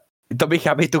 To bych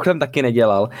já být Tuchlem taky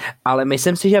nedělal, ale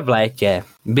myslím si, že v létě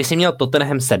by si měl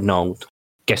Tottenham sednout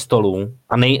ke stolu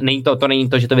a není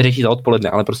to, že to vyřeší za odpoledne,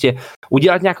 ale prostě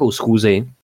udělat nějakou schůzi,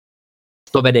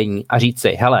 to vedení a říct si,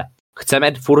 hele,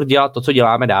 chceme furt dělat to, co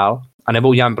děláme dál, a nebo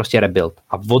uděláme prostě rebuild.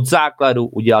 A od základu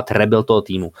udělat rebuild toho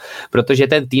týmu. Protože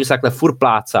ten tým se takhle furt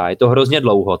plácá, je to hrozně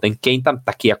dlouho, ten Kane tam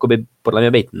taky jakoby podle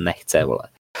mě být nechce, vole.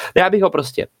 Já bych ho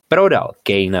prostě prodal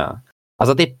Kanea a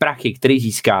za ty prachy, které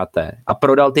získáte, a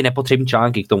prodal ty nepotřební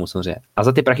články k tomu samozřejmě, a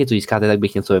za ty prachy, co získáte, tak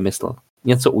bych něco vymyslel.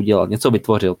 Něco udělal, něco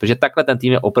vytvořil, protože takhle ten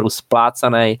tým je opravdu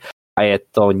splácaný a je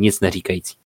to nic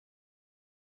neříkající.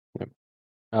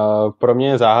 Pro mě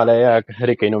je záhada, jak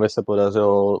Harry Kaneovi se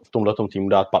podařilo v tomhletom týmu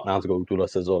dát 15 gólů tuhle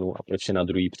sezónu a proč je na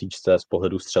druhý příčce z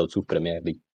pohledu střelců v Premier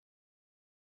League.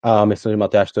 A myslím, že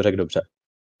Matyáš to řekl dobře.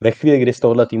 Ve chvíli, kdy z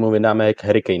tohohle týmu vydáme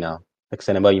Harry Kanea, tak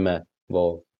se nebavíme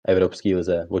o Evropské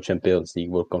lize, o Champions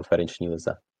League, o konferenční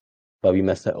lize.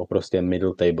 Bavíme se o prostě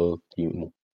middle table týmu.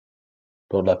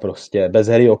 Tohle prostě, bez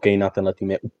Harryho Kanea tenhle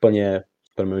tým je úplně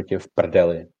v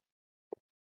prdeli.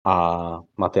 A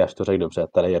Matyáš to řekl dobře,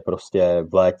 tady je prostě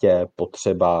v létě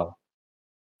potřeba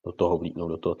do toho vlítnout,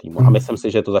 do toho týmu. A myslím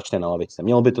si, že to začne na lavičce.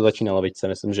 Mělo by to začít na lavičce,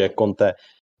 myslím, že Conte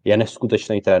je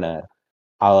neskutečný trenér,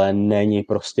 ale není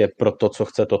prostě pro to, co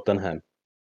chce Tottenham.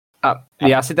 A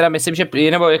já si teda myslím, že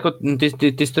nebo jako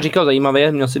ty jsi to říkal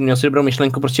zajímavě, měl si dobrou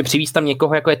myšlenku, prostě přivízt tam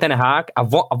někoho, jako je ten Hák a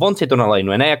on si to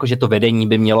nalajnuje, ne jako, že to vedení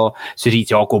by mělo si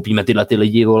říct, jo, koupíme tyhle ty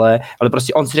lidi, vole, ale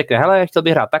prostě on si řekne, hele, chtěl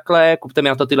bych hrát takhle, kupte mi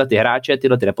na to tyhle ty hráče,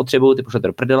 tyhle ty nepotřebuju, ty pošlete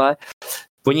do prdele,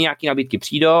 oni nějaký nabídky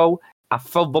přijdou a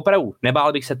opravdu,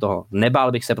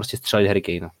 nebál bych se prostě střelit Harry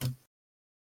Kanea.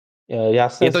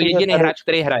 Je to jediný hráč,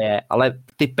 který hraje, ale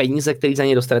ty peníze, které za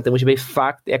něj dostanete, může být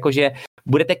fakt, jakože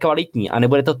budete kvalitní a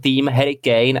nebude to tým Harry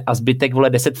Kane a zbytek, vole,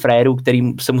 10 frérů, který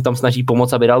se mu tam snaží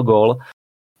pomoct, aby dal gól,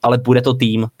 ale bude to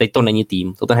tým, teď to není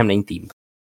tým, to tenhle není tým.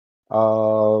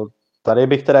 Tady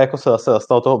bych teda jako se zase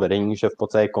zastal toho vedení, že v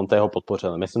podstatě Conte ho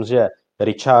podpořil. Myslím, že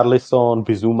Richarlison,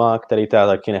 Bizuma, který teda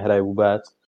taky nehraje vůbec,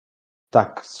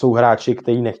 tak jsou hráči,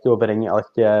 kteří nechtěl vedení, ale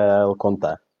chtěl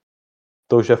Conte.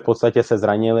 To, že v podstatě se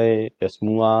zranili, je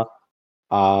smůla,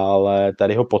 ale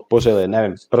tady ho podpořili,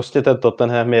 nevím, prostě ten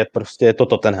Tottenham je to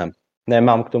Tottenham.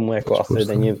 Nemám k tomu jako asi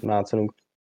není má cenu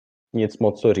nic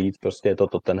moc co říct, prostě je to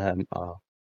Tottenham a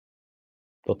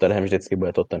Tottenham vždycky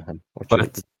bude Tottenham.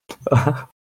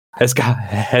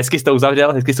 Hezky jsi to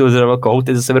uzavřel,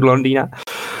 kohouty ze severu Londýna.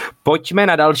 Pojďme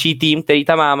na další tým, který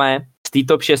tam máme z té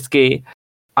top 6,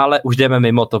 ale už jdeme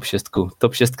mimo top 6.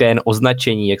 Top 6 je jen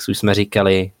označení, jak už jsme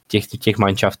říkali, těch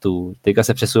manšaftů. Teďka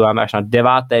se přesouváme až na 9.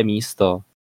 místo.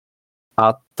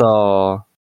 A to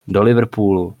do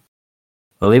Liverpoolu.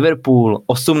 Liverpool,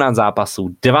 18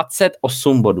 zápasů,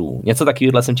 28 bodů. Něco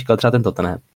takového jsem čekal třeba ten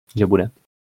Tottenham, že bude.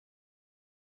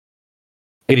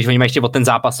 I když oni mají ještě o ten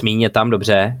zápas míň, je tam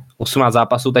dobře. 18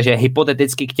 zápasů, takže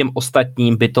hypoteticky k těm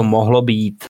ostatním by to mohlo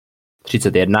být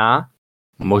 31,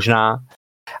 možná.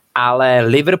 Ale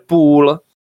Liverpool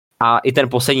a i ten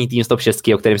poslední tým z top 6,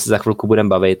 o kterém se za chvilku budeme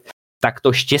bavit, tak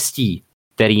to štěstí,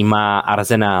 který má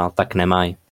Arsenál, tak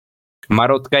nemají.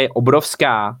 Marotka je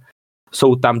obrovská,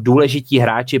 jsou tam důležití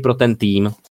hráči pro ten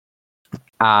tým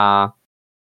a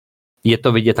je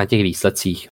to vidět na těch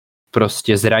výsledcích.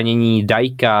 Prostě zranění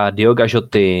Dajka, Dioga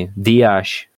Joty, Diaz,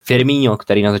 Firmino,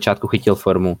 který na začátku chytil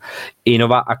formu, i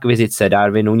nová akvizice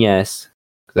Darwin Núñez,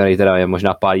 který teda je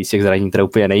možná pálí z těch zranění teda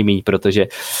úplně nejmíň, protože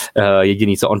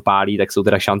jediný, co on pálí, tak jsou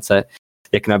teda šance,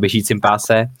 jak na běžícím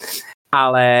páse.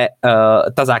 ale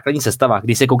ta základní sestava,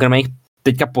 když se koukneme jich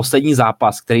teďka poslední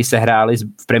zápas, který se hráli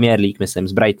v Premier League, myslím,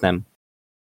 s Brightonem,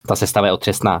 ta sestava je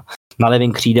otřesná. Na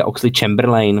levém křídě Oxley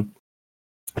Chamberlain,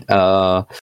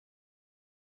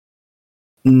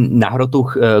 na hrotu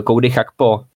Cody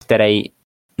Gakpo, který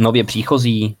nově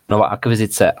příchozí, nová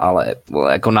akvizice, ale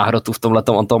jako na hrotu v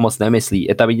tomhletom on toho moc nemyslí.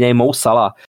 Je tam viděný Mo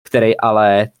Salah, který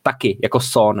ale taky, jako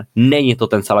Son, není to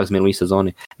ten Salah z minulý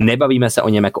sezóny. Nebavíme se o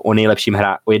něm jako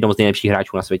o jednom z nejlepších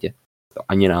hráčů na světě. To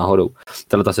ani náhodou.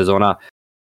 Tato sezóna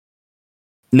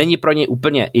není pro něj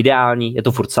úplně ideální, je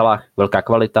to furt Salah, velká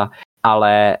kvalita,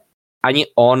 ale ani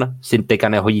on si teďka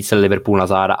nehodí celý Liverpool na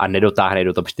záda a nedotáhne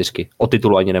do top 4. O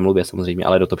titulu ani nemluvě samozřejmě,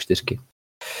 ale do top 4.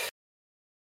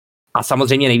 A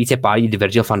samozřejmě nejvíce pálí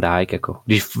Virgil van Dijk. Jako.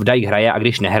 Když van Dijk hraje a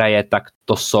když nehraje, tak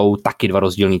to jsou taky dva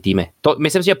rozdílný týmy. To,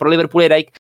 myslím si, že pro Liverpool je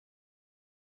Dijk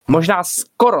možná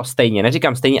skoro stejně,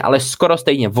 neříkám stejně, ale skoro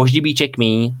stejně voždibíček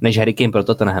míň než Harry Kane pro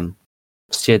Tottenham.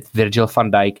 Prostě Virgil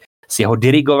van Dijk s jeho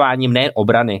dirigováním nejen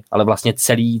obrany, ale vlastně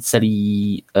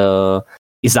celý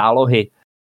i zálohy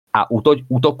a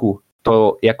útoku,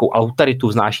 to, jakou autoritu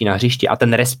vznáší na hřišti a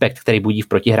ten respekt, který budí v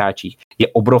protihráčích, je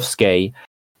obrovský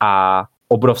a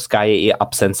obrovská je i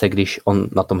absence, když on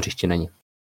na tom hřišti není.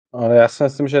 Ale já si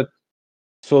myslím, že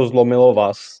co zlomilo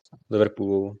vás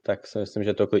Liverpoolu, tak si myslím,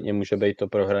 že to klidně může být to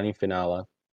prohraný finále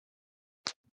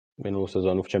minulou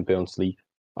sezónu v Champions League.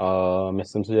 A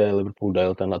myslím si, že Liverpool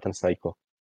dal ten cycle.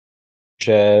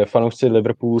 Že fanoušci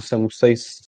Liverpoolu se musí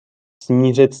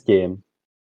smířit s tím,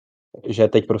 že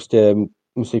teď prostě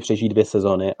musí přežít 2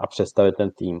 sezony a přestavit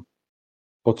ten tým.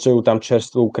 Potřebují tam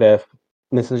čerstvou krev.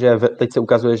 Myslím, že teď se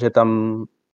ukazuje, že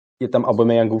je tam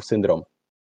Aubameyangův syndrom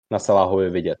na Salahovi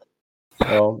vidět.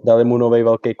 Jo, dali mu nový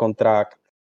velký kontrakt.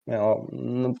 Jo,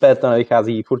 to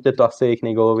nevychází. Furt je to asi jejich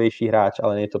nejgolovější hráč,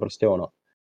 ale není to prostě ono.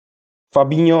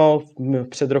 Fabinho,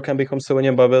 před rokem bychom se o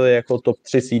něm bavili jako top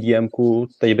 3 CDM-ku,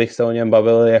 teď bych se o něm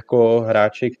bavil jako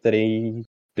hráči, který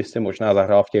by si možná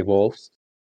zahrál v těch Wolves.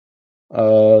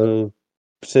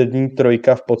 Přední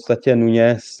trojka v podstatě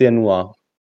Núñez je 0.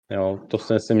 Jo, to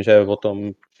si myslím, že o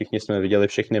tom všichni jsme viděli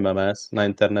všechny memes na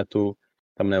internetu.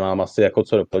 Tam nemám asi jako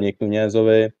co doplnit k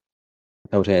Núñezovi.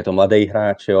 Dobře, je to mladý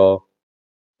hráč, jo.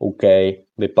 OK,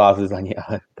 vyplázli za ní,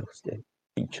 ale prostě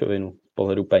píčovinu z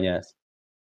pohledu peněz.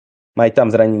 Mají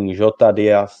tam zranění Jota,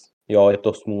 Diaz, jo, je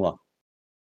to smůla.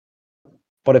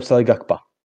 Podepsali Gakpa.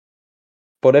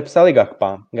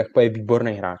 Gakpa je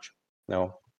výborný hráč,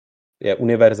 jo. Je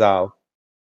univerzál.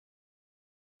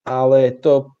 Ale je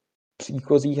to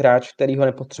příchozí hráč, který ho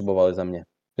nepotřebovali za mě.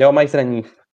 Jo, mají zranění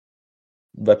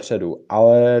vepředu,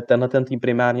 ale tenhle ten tým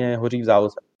primárně hoří v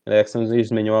záloze. Jak jsem již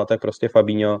zmiňoval, tak prostě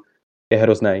Fabinho je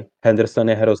hrozný, Henderson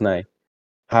je hrozný,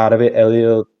 Harvey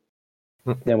Elliott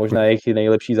je možná jejich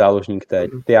nejlepší záložník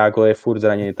teď. Thiago je furt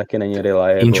zraněný, taky není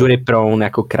reliable. Injury prone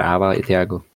jako kráva i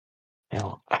Thiago.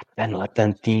 Jo, a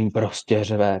ten tým prostě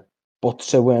řve.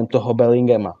 Potřebujeme toho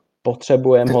Bellinghama.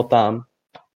 Potřebujeme ho tam.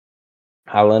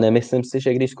 Ale nemyslím si,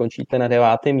 že když skončíte na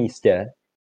 9. místě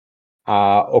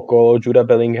a okolo Juda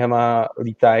Bellinghama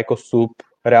lítá jako sub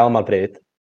Real Madrid,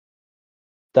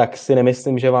 tak si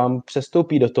nemyslím, že vám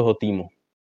přestoupí do toho týmu.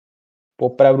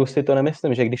 Opravdu si to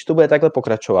nemyslím, že když to bude takhle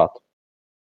pokračovat,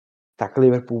 tak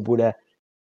Liverpool bude...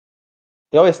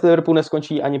 Jo, jestli Liverpool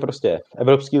neskončí ani prostě v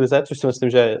Evropské lize, což si myslím,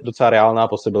 že je docela reálná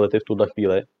possibility v tuhle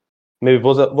chvíli. My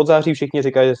od září všichni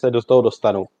říkají, že se do toho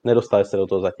dostanou. Nedostali se do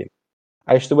toho zatím.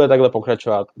 A když to bude takhle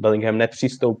pokračovat, Bellingham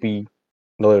nepřistoupí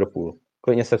do Liverpoolu.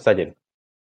 Klidně se vsadím.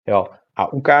 Jo.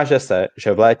 A ukáže se,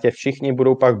 že v létě všichni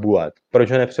budou pak bulet.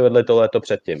 Proč ho nepřivedli to léto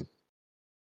předtím?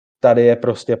 Tady je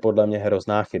prostě podle mě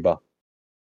hrozná chyba.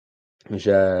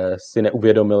 Že si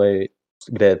neuvědomili,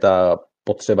 kde je ta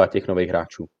potřeba těch nových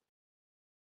hráčů.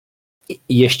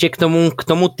 Ještě k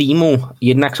tomu týmu,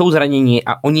 jednak jsou zranění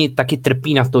a oni taky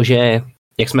trpí na to, že,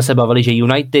 jak jsme se bavili, že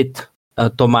United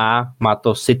to má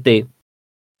to City,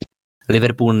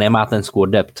 Liverpool nemá ten squad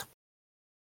depth.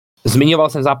 Zmiňoval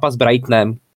jsem zápas s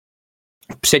Brightonem,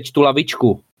 přeč tu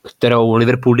lavičku, kterou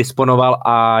Liverpool disponoval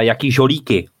a jaký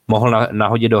žolíky mohl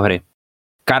nahodit do hry.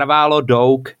 Carvalho,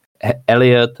 Doak,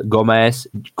 Elliot, Gomez,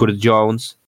 Kurt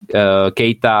Jones,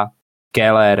 Keita,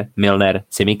 Keller, Milner,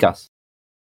 Tsimikas.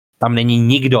 Tam není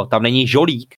nikdo, tam není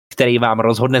žolík, který vám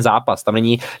rozhodne zápas, tam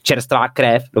není čerstvá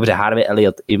krev, dobře, Harvey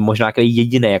Elliott, i možná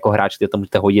jediný jako hráč, který to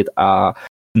můžete hodit a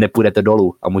nepůjdete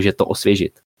dolů a může to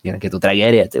osvěžit. Jinak je to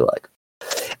tragédie, ty vole.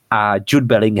 A Jude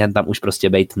Bellingham tam už prostě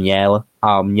bejt měl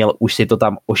a měl už si to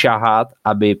tam ošáhat,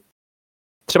 aby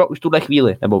třeba už tuhle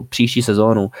chvíli, nebo příští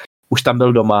sezónu, už tam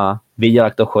byl doma, věděl,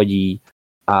 jak to chodí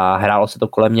a hrálo se to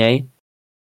kolem něj.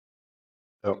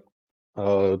 Jo.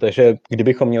 Takže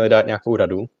kdybychom měli dát nějakou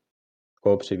radu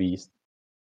koho přivízt.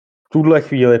 V tuhle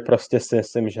chvíli prostě si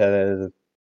myslím, že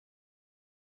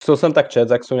co jsem tak četl,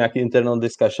 tak jsou nějaký internal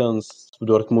discussions v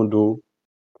Dortmundu,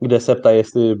 kde se ptají,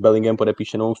 jestli Bellingham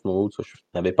podepíše novou smlouvu, což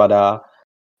nevypadá,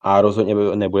 a rozhodně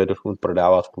nebude Dortmund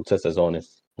prodávat v půlce sezóny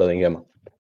Bellinghama.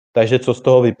 Takže co z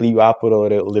toho vyplývá pro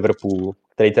Liverpool,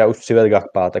 který teda už přivedl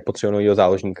Gakpa, tak potřebuje nového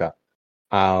záložníka.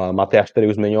 A Matyáš tady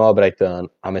už zmiňoval Brighton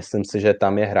a myslím si, že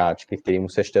tam je hráč, ke kterému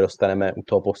se ještě dostaneme u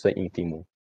toho posledního týmu.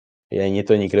 Není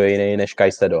to nikdo jiný než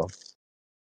Caicedo.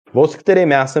 O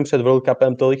kterým já jsem před World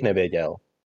Cupem tolik nevěděl,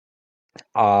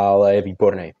 ale je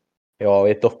výborný. Jo,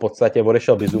 je to v podstatě,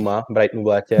 odešel Bizuma Brightonu v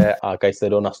létě a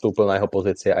Caicedo nastoupil na jeho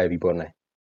pozici a je výborný.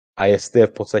 A jestli je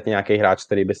v podstatě nějaký hráč,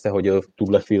 který by se hodil v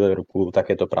tuhle chvíli ruku, tak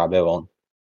je to právě on.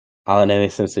 Ale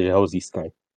nemyslím si, že ho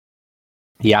získají.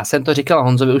 Já jsem to říkal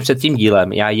Honzovi už před tím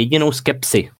dílem. Já jedinou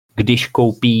skepsi, když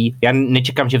koupí, já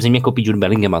nečekám, že v zimě koupí Jude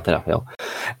Bellinghama teda, jo.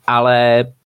 Ale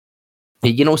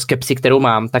jedinou skepsi, kterou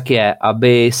mám, tak je,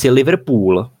 aby si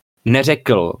Liverpool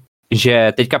neřekl,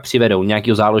 že teďka přivedou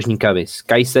nějakého záložníka vys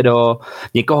Caicedo,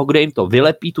 někoho, kdo jim to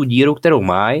vylepí tu díru, kterou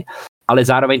mají, ale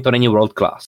zároveň to není world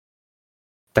class.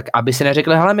 Tak aby si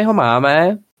neřekli, hele, my ho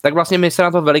máme, tak vlastně my se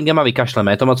na to Bellinghama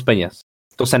vykašleme, je to moc peněz.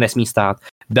 To se nesmí stát.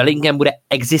 Bellingham bude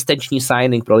existenční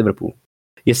signing pro Liverpool.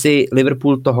 Jestli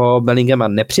Liverpool toho Bellinghama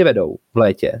nepřivedou v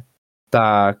létě,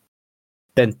 tak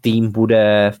ten tým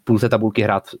bude v půlce tabulky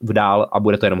hrát v dál a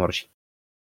bude to jenom horší.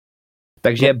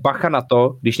 Takže bacha na to,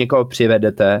 když někoho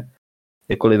přivedete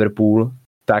jako Liverpool,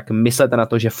 tak myslete na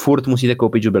to, že furt musíte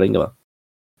koupit Jude Bellinghama.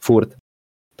 Furt.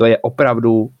 To je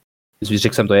opravdu,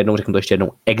 řekl jsem to jednou, řeknu to ještě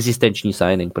jednou, existenční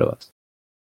signing pro vás.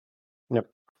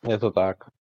 Je to tak.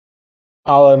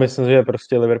 Ale myslím, že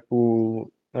prostě Liverpool,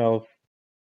 no,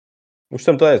 už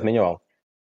jsem to je zmiňoval.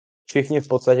 Všichni v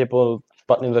podstatě po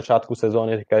špatném začátku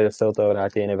sezóny říkají, že se do toho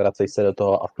vrátí, nevracejí se do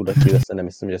toho a v tuhle chvíli se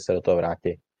nemyslím, že se do toho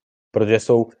vrátí. Protože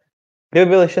jsou, kdyby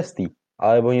byli 6.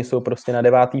 ale oni jsou prostě na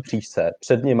 9. příčce.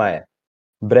 Před nimi je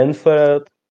Brentford,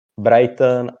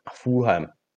 Brighton a Fulham.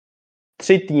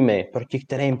 3 týmy, proti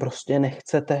kterým prostě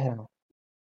nechcete hrát.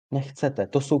 Nechcete.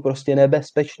 To jsou prostě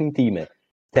nebezpeční týmy,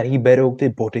 který berou ty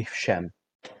body všem.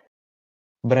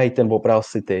 Brighton obral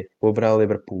City, obral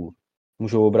Liverpool.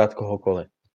 Můžou obrat kohokoliv.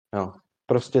 No.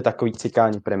 Prostě takový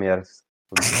cikání premiér.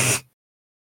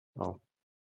 No.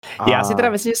 Já si teda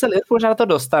myslím, že se Liverpool na to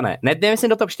dostane. Nemyslím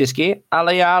do top 4,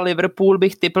 ale já Liverpool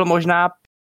bych tipl možná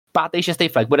 5., 6.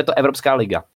 flag. Bude to Evropská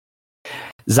liga.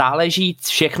 Záleží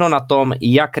všechno na tom,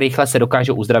 jak rychle se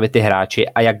dokážou uzdravit ty hráči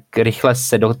a jak rychle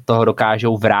se do toho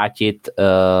dokážou vrátit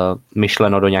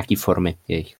myšleno do nějaký formy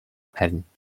jejich herní.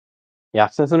 Já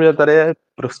si myslím, že tady je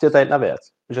prostě ta jedna věc.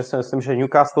 Že si myslím, že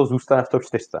Newcastle zůstane v top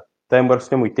 4. To je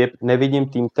prostě můj tip. Nevidím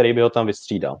tým, který by ho tam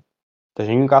vystřídal.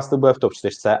 Takže Newcastle bude v top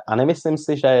 4 a nemyslím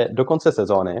si, že do konce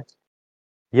sezóny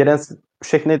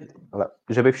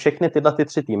že by všechny tyhle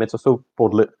 3 týmy, co jsou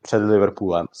před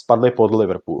Liverpoolem, spadly pod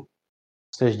Liverpool.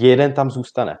 Myslím, že jeden tam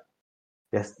zůstane.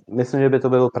 Myslím, že by to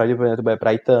byl pravděpodobně, to bude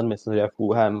Brighton, myslím, že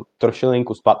Fulham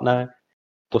trošilinku spadne,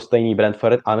 to stejný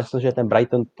Brentford, ale myslím, že ten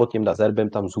Brighton pod tím Dazerbem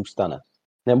tam zůstane.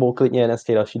 Nebo klidně jeden z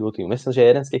těch dalších 2 týmů. Myslím, že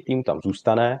jeden z těch týmů tam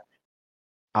zůstane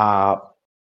a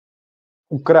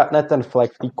ukradne ten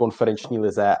flag v té konferenční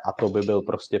lize a to by byl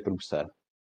prostě průser.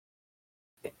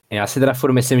 Já si teda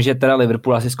furt myslím, že teda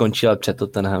Liverpool asi skončil před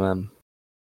Tottenhamem.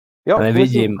 Jo,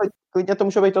 nevidím. Klidně to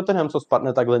může být Tottenham, co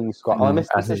spadne takhle nízko, ale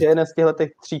myslím si, že jeden z těchto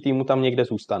 3 týmů tam někde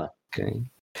zůstane. Okay.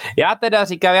 Já teda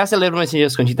říkám, já si Liverpool myslím, že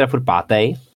skončí teda furt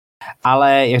 5.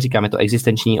 Ale jak říkám, je to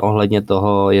existenční ohledně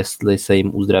toho, jestli se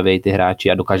jim uzdraví ty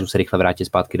hráči a dokážou se rychle vrátit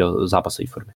zpátky do zápasové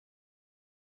formy.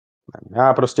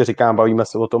 Já prostě říkám, bavíme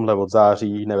se o tomhle od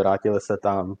září, nevrátili se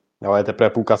tam. Jo, je teprve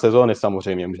půlka sezóny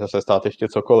samozřejmě, může se stát ještě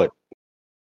cokoliv.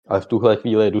 Ale v tuhle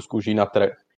chvíli jdu z kůží na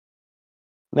trh.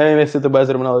 Nevím, jestli to bude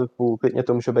zrovna Liverpool, klidně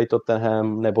to může být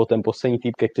Tottenham, nebo ten poslední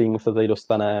tým, ke kterému se tady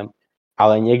dostane,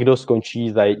 ale někdo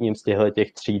skončí za jedním z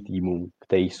těch 3 týmů,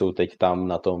 kteří jsou teď tam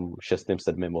na tom 6.,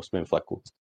 7., 8. fleku.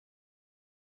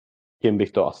 Tím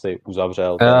bych to asi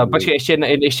uzavřel. Počkej,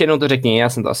 ještě jednou to řekni, já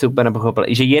jsem to asi úplně nepochopil.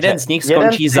 Že jeden z nich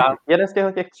skončí jeden z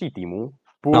těch 3 týmů,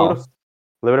 Spurs,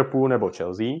 Liverpool nebo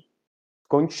Chelsea,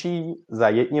 skončí za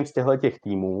jedním z těch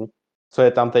týmů, co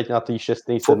je tam teď na té 6.,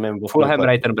 7., 8. Fulham,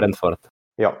 Brighton, Brentford.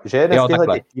 Jo, že jeden z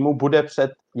těch týmů bude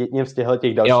před jedním z těch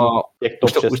dalších těch top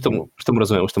 6 týmů.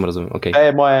 Už tomu rozumím, okay. To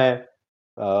je moje,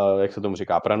 jak se tomu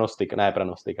říká,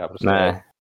 pranostika. Prostě ne,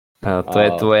 to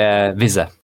je tvoje vize.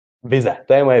 Vize,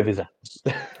 to je moje vize.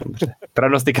 Dobře.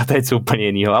 Pranostika to je něco úplně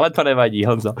jinýho, ale to nevadí,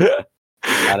 Honzo.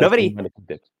 Dobrý,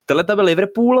 tohle to byl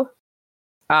Liverpool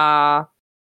a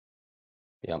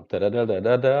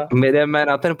my jdeme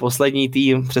na ten poslední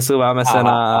tým, přesouváme se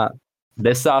na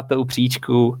 10.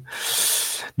 příčku,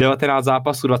 19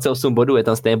 zápasů, 28 bodů, je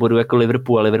tam stejně bodů jako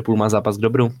Liverpool a Liverpool má zápas k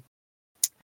dobru.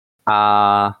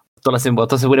 A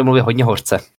to se bude mluvit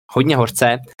hodně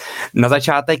hořce. Na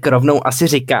začátek rovnou asi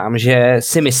říkám, že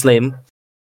si myslím,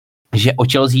 že o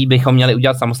Chelsea bychom měli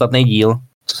udělat samostatný díl,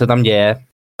 co se tam děje,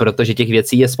 protože těch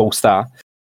věcí je spousta.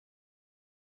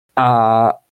 A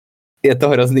je to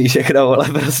hrozný všechno, vole,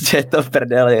 prostě je to v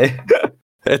prdeli.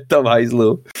 Je to v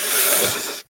hajzlu.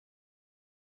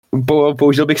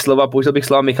 Použil bych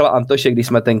slova Michala Antoše, když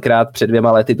jsme tenkrát před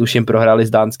 2 lety, tuším, prohráli s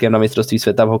Dánskem na mistrovství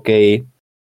světa v hokeji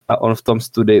a on v tom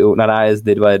studiu, na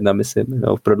nájezdy 2-1, myslím,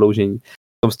 no, v prodloužení,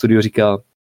 v tom studiu říkal,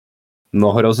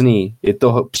 no hrozný, je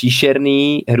to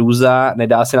příšerný, hrůza,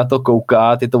 nedá se na to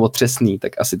koukat, je to otřesný,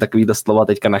 tak asi takovýhle slova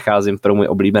teďka nacházím pro můj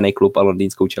oblíbený klub a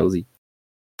londýnskou Chelsea.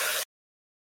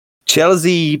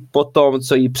 Chelsea po tom,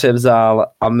 co jí převzal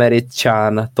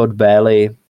Američan Todd Boehly,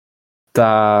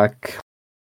 tak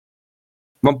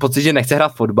mám pocit, že nechce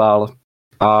hrát fotbal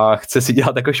a chce si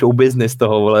dělat jako show business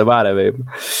toho, vole, já nevím.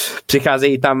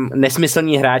 Přicházejí tam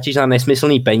nesmyslní hráči za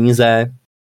nesmyslný peníze.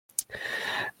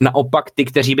 Naopak ty,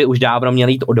 kteří by už dávno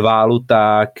měli jít od válu,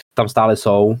 tak tam stále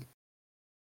jsou.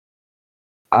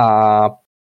 A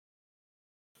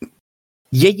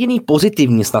jediný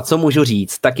pozitivní, snad co můžu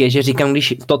říct, tak je, že říkám,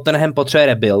 když Tottenham potřebuje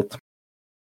rebuild,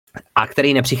 a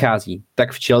který nepřichází,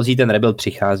 tak v Chelsea ten rebuild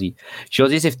přichází.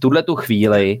 Chelsea si v tuhletu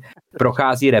chvíli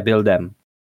prochází rebuildem.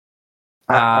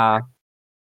 A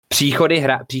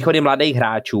příchody mladých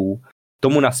hráčů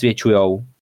tomu nasvědčujou.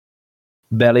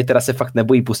 Boehly teda se fakt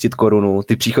nebojí pustit korunu.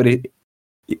 Ty příchody,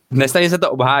 nesnaží se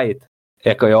to obhájit.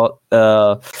 Jako jo,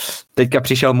 teďka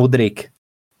přišel Mudryk,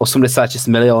 86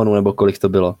 milionů, nebo kolik to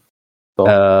bylo.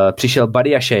 Přišel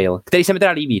Buddy a Shale, který se mi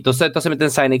teda líbí. To se mi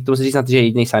ten signing, to musím říct, že je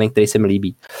jediný signing, který se mi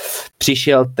líbí.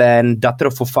 Přišel ten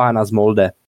Datro Fofana z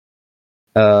Molde.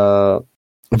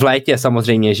 V létě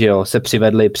samozřejmě, že jo, se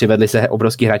přivedli se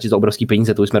obrovský hráči za obrovský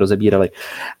peníze, to už jsme rozebírali.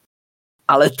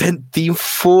 Ale ten tým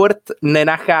furt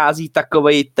nenachází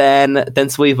takovej ten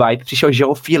svůj vibe. Přišel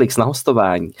João Felix na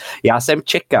hostování. Já jsem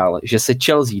čekal, že se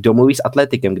Chelsea domluví s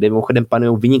Atletikem, kde mimochodem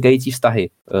panují vynikající vztahy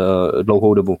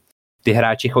dlouhou dobu. Ty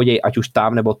hráči chodí ať už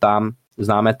tam nebo tam,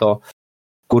 známe to,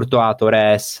 Courtois,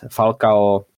 Torres,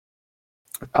 Falcao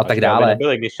a tak dále.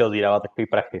 Nebyli, když Chelsea dává takový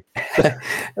prachy.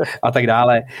 A tak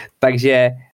dále. Takže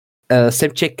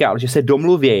jsem čekal, že se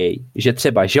domluvějí, že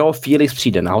třeba João Felix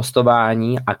přijde na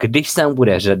hostování a když se mu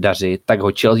bude dařit, tak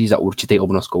ho Chelsea za určitý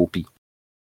obnos koupí.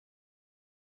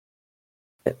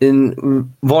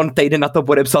 On týden na to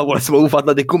podepsal, vole, smlouvu v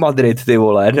Atletiku Madrid, ty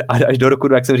vole, až do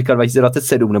roku, jak jsem říkal,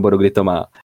 2027, nebo do kdy to má.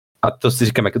 A to si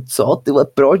říkám, jako co, ty vole,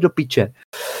 proč do piče?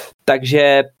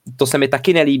 Takže to se mi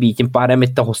taky nelíbí, tím pádem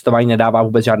mi to hostování nedává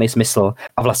vůbec žádný smysl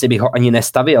a vlastně bych ho ani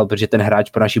nestavil, protože ten hráč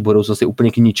pro naši budoucnost je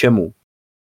úplně k ničemu.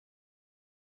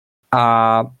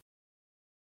 A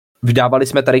vydávali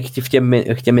jsme tady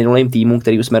k těm minulým týmům,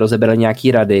 který už jsme rozebrali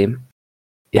nějaký rady.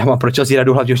 Já mám pro Chelsea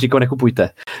radu, hlavně už nikoho nekupujte.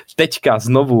 Teďka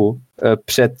znovu,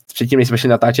 předtím, než jsme šli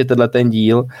natáčet ten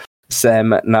díl,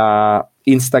 jsem na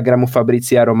Instagramu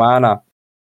Fabricia Romana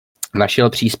našel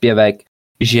příspěvek,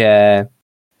 že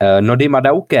Nody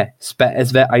Madauke z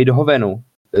PSV Eindhovenu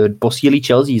posílí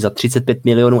Chelsea za 35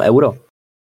 milionů euro.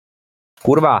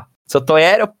 Kurva, co to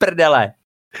je do prdele?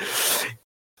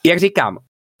 Jak říkám,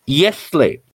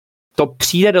 jestli to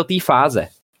přijde do té fáze,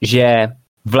 že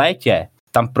v létě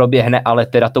tam proběhne, ale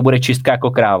teda to bude čistka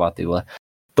jako kráva, tyhle.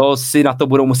 To si na to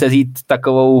budou muset jít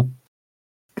takovou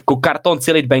jako karton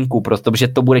cilit banku, protože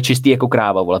to bude čistý jako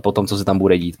kráva, vole, po tom, co se tam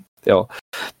bude dít. Jo.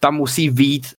 Tam musí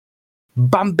vyjít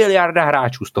bambiliarda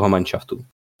hráčů z toho manšaftu.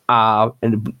 A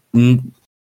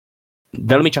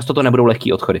velmi často to nebudou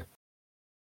lehký odchody.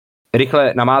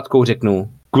 Rychle namátkou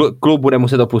řeknu, klub bude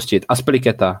muset opustit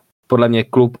Azpilicueta. Podle mě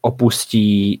klub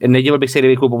opustí, nedivil bych se,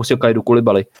 kdyby klub opustil Kalidu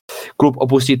Koulibaly. Klub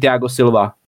opustí Thiago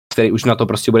Silva, který už na to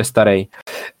prostě bude starý.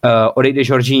 Odejde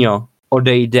Jorginho,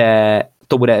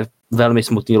 to bude velmi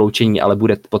smutný loučení, ale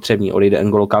bude potřebný. Odejde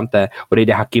N'Golo Kanté,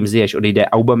 odejde Hakim Ziyech, odejde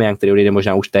Aubameyang, který odejde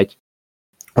možná už teď.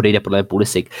 Odejde podle mě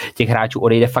Pulisic. Těch hráčů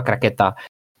odejde fakt raketa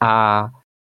a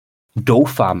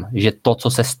doufám, že to, co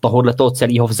se z tohohletoho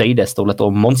celého vzejde, z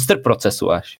tohohletoho monster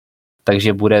procesu až,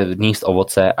 takže bude níst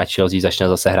ovoce a Chelsea začne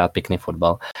zase hrát pěkný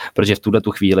fotbal. Protože v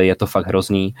tuhletu chvíli je to fakt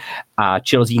hrozný a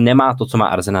Chelsea nemá to, co má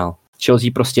Arsenal. Chelsea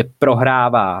prostě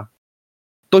prohrává.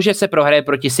 To, že se prohraje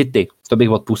proti City, to bych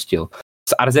odpustil.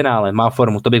 S Arsenálem má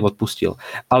formu, to bych odpustil.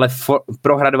 Ale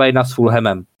prohra 2-1 s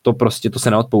Fulhamem, to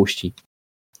se neodpouští.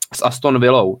 S Aston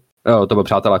Villou, to byl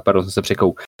přátelák, pardon, jsem se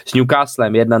překou. S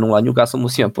Newcastlem 1-0, Newcastle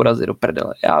musíme porazit do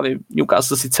prdele. Já vím,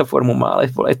 Newcastle sice formu má, ale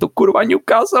vole, je to kurva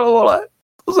Newcastle, vole.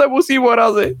 To se musí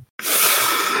porazit.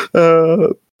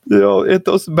 Jo, je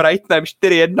to s Brightonem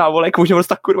 4-1, vole, jak můžeme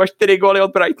dostat kurva 4 góly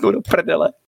od Brightonu do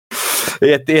prdele.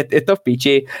 Je to v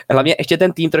píči. Hlavně ještě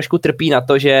ten tým trošku trpí na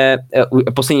to, že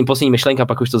poslední myšlenka,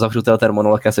 pak už to zavřu ten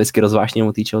monolog, já se vždycky rozvášním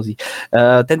u té Chelsea.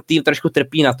 Ten tým trošku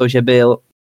trpí na to, že byl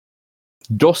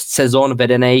dost sezon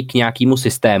vedený k nějakému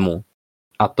systému.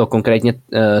 A to konkrétně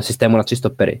systému na 3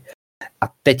 stopery. A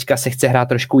teďka se chce hrát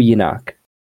trošku jinak.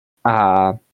 A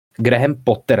Graham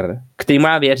Potter, kterýmu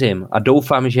já věřím a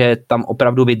doufám, že tam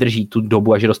opravdu vydrží tu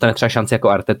dobu a že dostane třeba šanci jako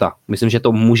Arteta. Myslím, že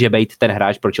to může být ten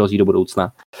hráč pro Chelsea do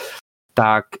budoucna.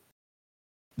 Tak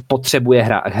potřebuje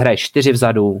hraje 4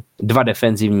 vzadu, 2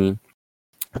 defenzivní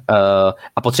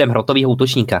a potřebujeme hrotovýho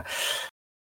útočníka.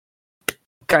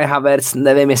 Kai Havertz,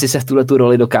 nevím, jestli se v tuhletu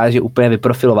roli dokáže úplně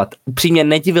vyprofilovat. Upřímně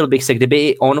nedivil bych se, kdyby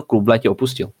i on klub v létě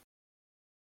opustil.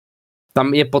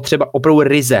 Tam je potřeba opravdu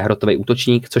ryze hrotový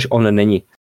útočník, což on není.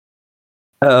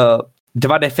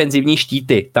 2 defenzivní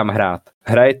štíty tam hrát.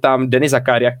 Hraje tam Denis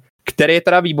Zakaria, který je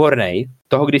teda výborný.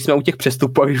 Toho, když jsme u těch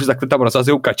přestupů, když už takhle tam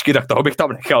rozhazují kačky, tak toho bych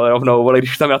tam nechal rovnou, vole,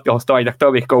 když už tam měl ty hostování, tak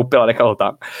toho bych koupil a nechal ho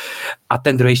tam. A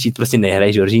ten druhý štít prostě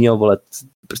nehraje Jorginho, vole,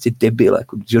 prostě debil,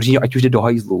 jako Jorginho, ať už jde do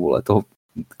hajzlu, vole, toho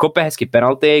kope hezky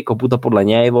penalty, kopu to podle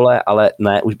něj, vole, ale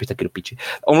ne, už bych taky do píči.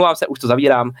 Omlouvám se, už to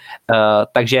zavírám,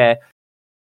 takže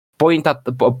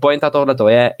pointa tohoto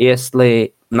je, jestli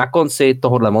na konci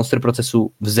tohohle monster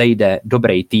procesu vzejde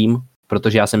dobrý tým,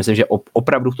 protože já si myslím, že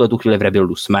opravdu v tuto chvíli v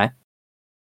rebuildu jsme,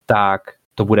 tak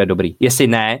to bude dobrý. Jestli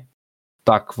ne,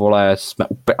 tak vole, jsme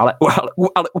úplně,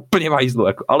 ale úplně v hajzlu,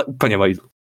 jako, ale úplně v hajzlu.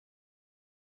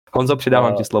 Honzo,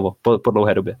 přidávám ti slovo po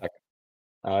dlouhé době. Tak.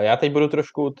 Já teď budu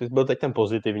trošku, ty byl teď ten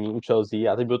pozitivní u Chelsea,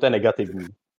 já teď budu ten negativní.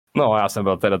 No, já jsem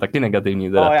byl teda taky negativní.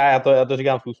 Teda. No, já to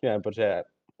říkám s úsměvem, protože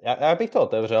já bych to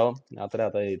otevřel, já teda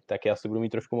tady taky asi budu mít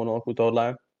trošku monologu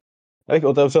tohle. Já bych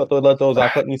otevřel tohleto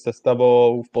základní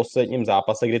sestavou v posledním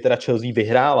zápase, kdy teda Chelsea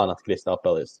vyhrála nad Crystal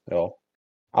Palace, jo.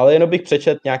 Ale jenom bych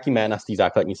přečet nějaký jména z té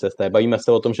základní sestavy. Bavíme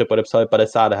se o tom, že podepsali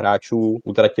 50 hráčů,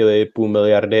 utratili 500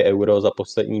 miliardy euro za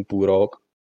poslední půl rok.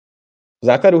 V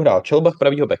základu hrál Čelbach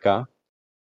pravýho beka,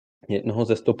 jednoho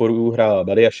ze stoporů hrál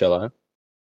Badia Shelle,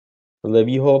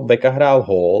 levýho beka hrál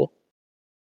Hall,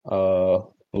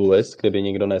 Lewis, kdyby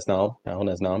někdo neznal, já ho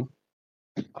neznám.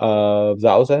 V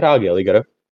záloze hrál Gallagher.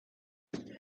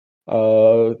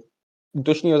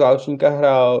 Útočního záložníka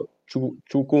hrál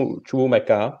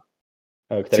Chukwuemeka,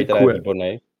 který teda je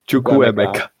výborný.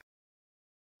 Chukwuemeka.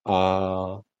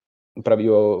 A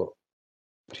pravýho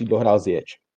křídlo hrál Ziyech.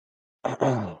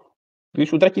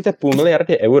 Když utratíte 500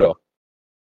 miliardy euro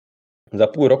za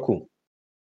půl roku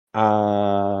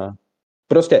a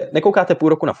prostě nekoukáte půl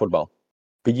roku na fotbal,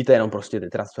 vidíte jenom prostě ty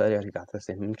transfery a říkáte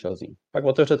si, Chelsea. Pak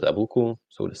otevřete tabulku,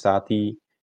 jsou 10.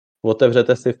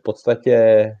 Otevřete si v podstatě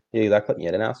jejich základní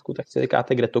 11, tak si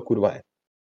říkáte, kde to kurva je.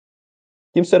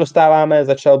 Tím se dostáváme,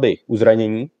 začal bych u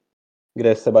zranění,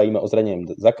 kde se bavíme o zranění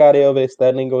Zakariovi,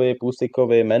 Sterlingovi,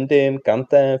 Pulsikovi, Mendym,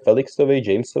 Kantem, Felixovi,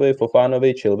 Jamesovi,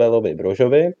 Fofánovi, Chilwelovi,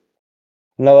 Brožovi.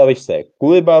 Na lavičce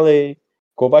Koulibaly,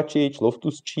 Kovačič,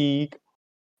 Loftus-Cheek,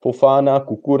 Fofana,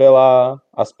 Cucurella,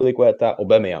 Azpilicueta,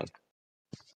 Aubameyang.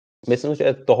 Myslím,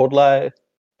 že tohodle,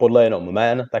 podle jenom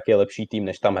jmén, tak je lepší tým,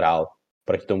 než tam hrál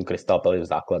proti tomu Crystal Palace v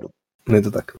základu. Je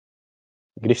to tak.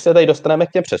 Když se tady dostaneme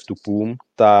k těm přestupům,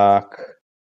 tak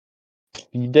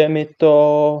jde mi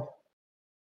to...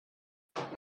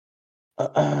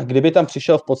 Kdyby tam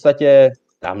přišel v podstatě,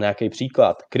 dám nějaký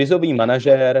příklad, krizový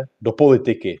manažér do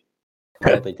politiky.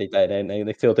 Teď tady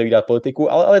nechci otevírat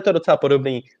politiku, ale je to docela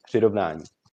podobný přirovnání.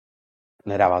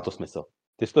 Nedává to smysl.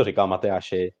 Ty jsi to říkal,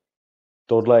 Matyáši,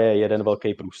 tohle je jeden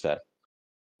velký průser.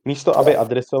 Místo, aby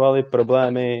adresovali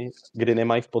problémy, kdy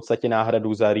nemají v podstatě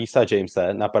náhradu za Reesa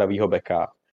Jamese na pravýho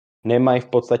beka, nemají v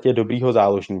podstatě dobrýho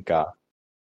záložníka,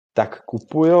 tak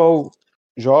kupujou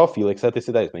Joao Felixe, ty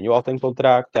si tady zmiňoval ten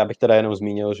kontrakt, já bych teda jenom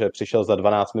zmínil, že přišel za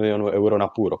 12 milionů euro na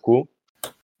půl roku.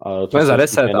 To je za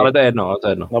 10, ale to je jedno.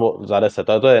 Nebo za 10,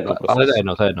 ale to je jedno. Ale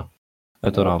to je jedno.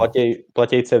 Je to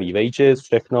platí celý wages,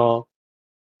 všechno.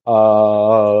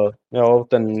 Jo,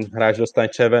 ten hráč dostane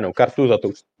červenou kartu, za to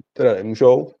už teda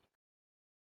nemůžou.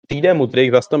 Přijde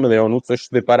Mudryk za 100 milionů,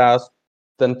 což vypadá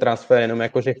ten transfer jenom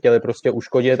jako, že chtěli prostě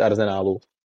uškodit Arsenálu.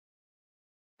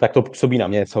 Tak to působí na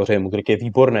mě, samozřejmě Mudryk je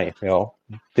výborný, jo.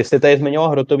 Ty jsi tady zmiňoval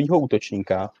hrotovýho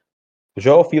útočníka.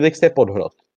 Joao Felix je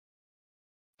podhrot.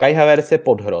 Kai Havertz je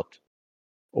podhrot.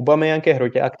 Aubameyang je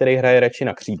hroťák, který hraje radši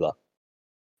na křídla.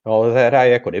 No,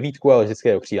 hraje jako devítku, ale vždycky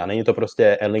je do křídla. Není to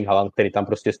prostě Erling Haaland, který tam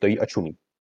prostě stojí a čumí.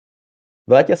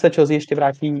 V létě se Chelsea ještě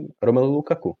vrátí Romelu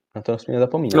Lukaku. Na to nesmíme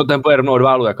zapomínat. No ten pojede rovnou od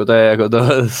válu, to je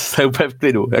úplně v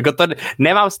klidu.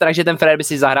 Nemám strach, že ten Fred by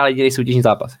si zahrál jediný soutěžní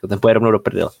zápas. Ten pojede rovnou do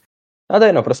prdele. A to je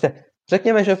jedno, prostě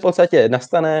řekněme, že v podstatě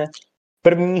nastane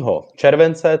 1.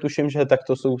 července, tuším, že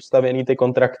takto jsou stavěný ty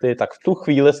kontrakty, tak v tu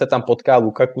chvíli se tam potká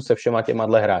Lukaku se všema těma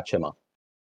hráčema.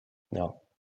 Jo.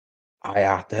 A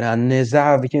já teda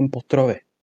nezávidím Potrovi.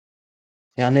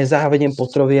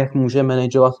 Jak může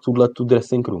manažovat tu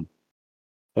dressing room.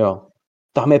 Jo.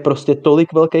 Tam je prostě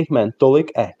tolik velkých jmen,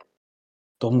 tolik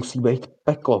To musí být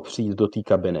peklo přijít do té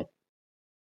kabiny.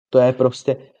 To je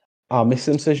prostě... A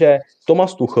myslím si, že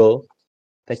Thomas Tuchel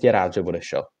teď je rád, že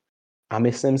odešel. A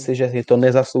myslím si, že je to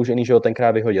nezasloužený, že ho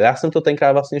tenkrát vyhodil. Já jsem to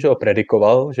tenkrát vlastně, že ho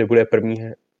predikoval, že bude první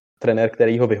trenér,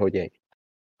 který ho vyhodí.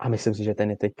 A myslím si, že ten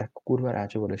je teď tak kurva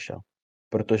rád, že odešel.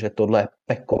 Protože tohle je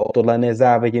peklo, tohle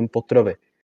nezávidím Potrovi.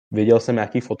 Viděl jsem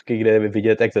nějaký fotky, kde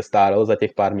vidět, jak zestárl za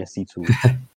těch pár měsíců.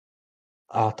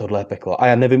 A tohle je peklo. A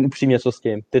já nevím upřímně, co s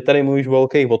tím. Ty tady mluvíš o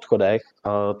velkých odchodech.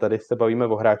 A tady se bavíme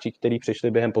o hráčích, kteří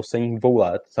přišli během posledních 2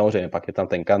 let. Samozřejmě pak je tam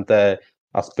ten Kanté,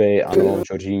 Aspi, ano,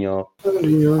 Jorginho.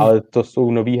 Ale to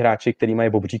jsou noví hráči, kteří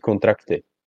mají obří kontrakty.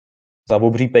 Za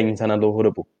obří peníze na dlouhou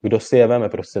dobu. Kdo si je veme,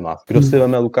 prosím vás? Kdo si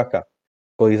veme Lukaka?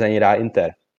 Kolik za něj dá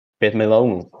Inter? 5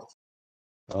 milionů.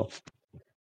 No.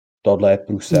 Tohle je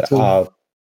průser. A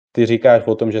ty říkáš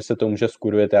o tom, že se to může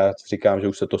skurvit, já říkám, že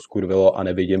už se to skurvilo a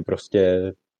nevidím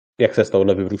prostě, jak se z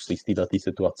tohohle vyvruslí z této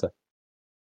situace.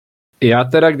 Já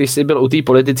teda, když jsi byl u té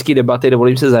politické debaty,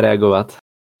 dovolím se zareagovat.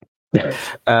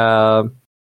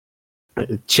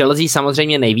 Chelsea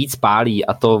samozřejmě nejvíc pálí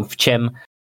a to v čem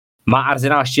má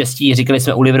Arsenal štěstí, říkali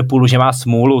jsme u Liverpoolu, že má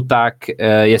smůlu, tak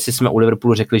jestli jsme u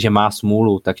Liverpoolu řekli, že má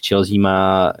smůlu, tak Chelsea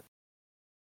má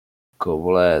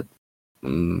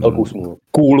velkou smůlu.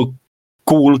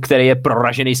 Cool, který je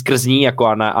proražený skrz ní, jako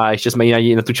a ještě jsme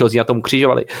ji na tu Chelsea na tom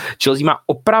ukřižovali. Chelsea má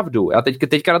opravdu, já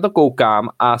teďka na to koukám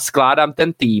a skládám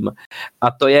ten tým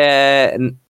a to je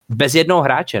bez jednoho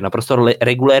hráče, naprosto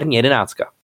regulérní 11.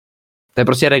 To je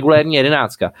prostě regulérní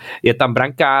 11. Je tam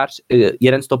brankář,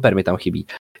 jeden stoper mi tam chybí.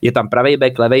 Je tam pravej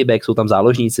back, levej back, jsou tam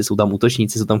záložníci, jsou tam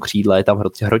útočníci, jsou tam křídla, je tam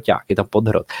hroťák, je tam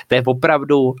podhrot. To je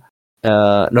opravdu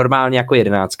normálně jako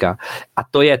 11. A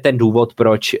to je ten důvod,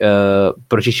 proč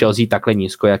je Chelsea takhle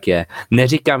nízko, jak je.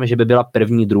 Neříkám, že by byla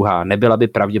první, druhá, nebyla by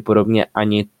pravděpodobně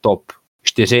ani top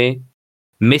 4.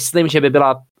 Myslím, že by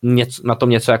byla na tom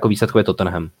něco jako výsledkově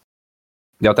Tottenham.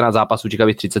 19 zápasů, čeká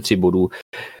bych 33 bodů.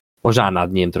 Možná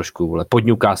nad ním trošku, pod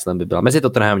Newcastlem by byla. Mezi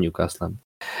Tottenhamem a Newcastlem.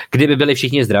 Kdyby byli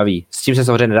všichni zdraví, s tím se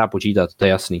samozřejmě nedá počítat, to je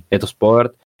jasný. Je to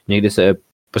sport, někdy se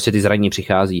prostě ty zranění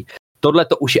přichází. Tohle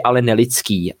to už je ale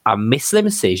nelidský a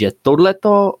myslím si, že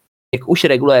tohleto jak už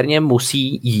regulérně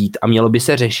musí jít a mělo by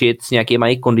se řešit s nějakýma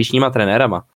kondičníma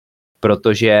trenérama,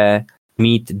 protože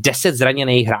mít 10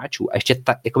 zraněných hráčů a ještě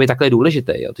jakoby takhle je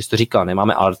důležité, jo? Ty jsi to říkal,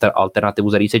 nemáme alternativu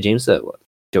za Reece Jamese,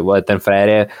 ten frér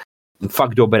je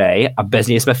fakt dobrý a bez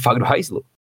něj jsme fakt do hajzlu.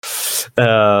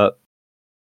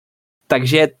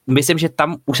 Takže myslím, že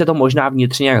tam už se to možná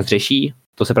vnitřně nějak zřeší,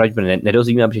 to se pravděpodobně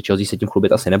nedozvíme, protože Chelsea se tím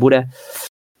chlubit asi nebude,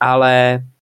 ale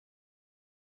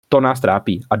to nás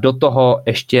trápí. A do toho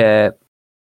ještě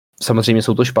samozřejmě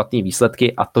jsou to špatné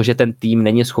výsledky a to, že ten tým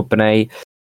není schopnej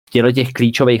v těch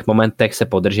klíčových momentech se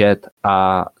podržet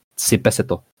a sype se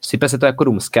to. Sype se to jako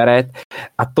dům z karet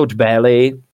a Todd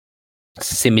Boehly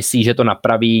si myslí, že to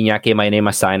napraví nějakýma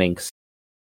jinýma signings.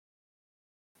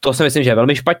 To si myslím, že je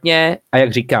velmi špatně a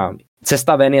jak říkám,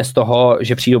 cesta ven je z toho,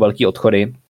 že přijdou velký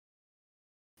odchody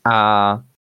a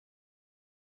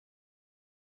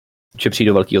že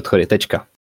přijdou velký odchody, tečka.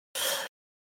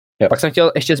 Jo. Pak jsem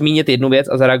chtěl ještě zmínit jednu věc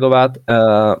a zareagovat.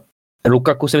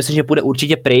 Lukaku si myslím, že půjde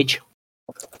určitě pryč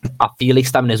a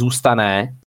Felix tam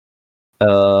nezůstane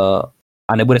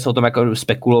a nebude se o tom jako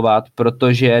spekulovat,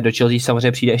 protože do Chelsea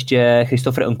samozřejmě přijde ještě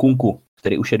Christopher Nkunku,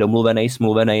 který už je domluvený,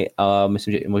 smluvený a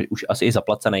myslím, že už asi i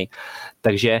zaplacený.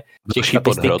 Takže v těch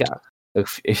statistikách,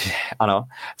 ano,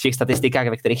 v těch statistikách,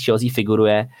 ve kterých Chelsea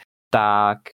figuruje,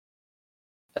 tak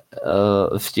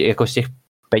jako z těch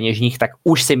peněžních, tak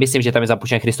už si myslím, že tam je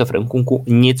započítaný Christopher Nkunku.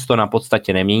 Nic to na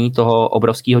podstatě nemění, toho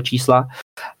obrovského čísla.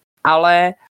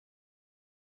 Ale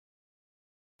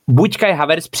buď Kai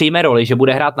Havertz přijme roli, že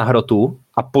bude hrát na hrotu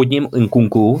a pod ním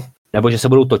Nkunku, nebo že se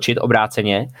budou točit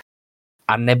obráceně,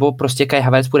 a nebo prostě Kai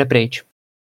Havertz bude pryč.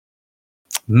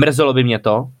 Mrzelo by mě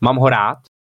to, mám ho rád,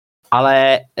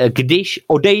 ale když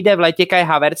odejde v létě Kai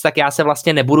Havertz, tak já se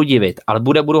vlastně nebudu divit, ale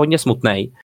budu hodně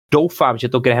smutnej. Doufám, že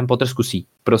to Graham Potter zkusí.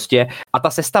 Prostě a ta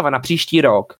sestava na příští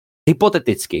rok,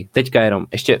 hypoteticky, teďka jenom,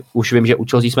 ještě už vím, že u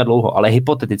Chelsea jsme dlouho, ale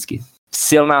hypoteticky,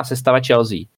 silná sestava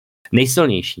Chelsea,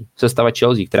 nejsilnější sestava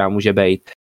Chelsea, která může být,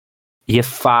 je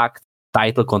fakt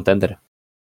title contender.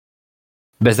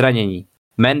 Bez zranění.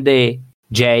 Mendy,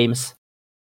 James,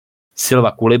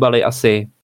 Silva Koulibaly asi,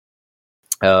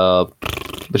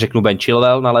 řeknu Ben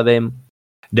Chilwell na levým,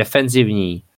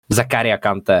 defenzivní, Zakaria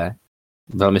Kanté,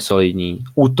 velmi solidní,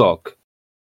 útok,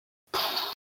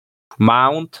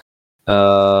 Mount,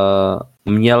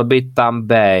 měl by tam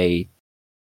být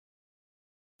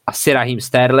asi Raheem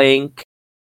Sterling,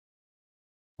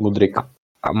 Mudryk.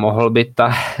 A mohl by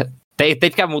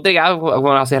teďka Mudryk,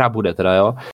 on asi hrát bude teda,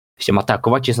 jo. Ještě Matea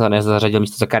Kovačič se nezařadil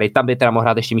místo Zakary, tam by teda mohl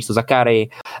hrát ještě místo Zakary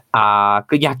a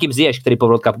klidně Hakim Ziyech, který po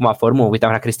World Cupu má formu, by tam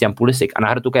hrát Christian Pulisic a na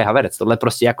hru Kai Havertz. Tohle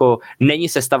prostě jako není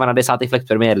sestava na 10. flex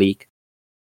Premier League.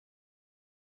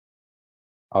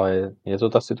 Ale je to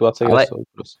ta situace, kde jsou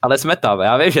prostě. Ale jsme tam,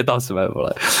 já vím, že tam jsme,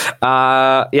 vole.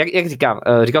 A jak říkal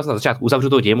jsem na začátku, uzavřu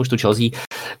to dějem už tu Chelsea.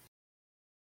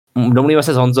 Domluvíme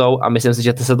se s Honzou a myslím si,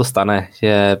 že to se to stane,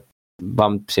 že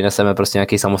vám přineseme prostě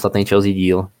nějaký samostatný Chelsea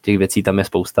díl. Těch věcí tam je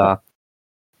spousta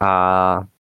a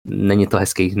není to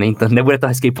hezký, nebude to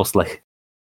hezký poslech.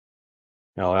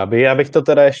 No, já bych to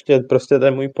teda ještě, prostě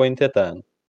ten můj point je ten,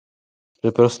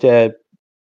 že prostě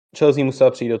Chelsea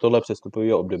musela přijít do tohle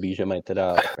přestupového období, že mají teda,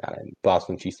 já nevím,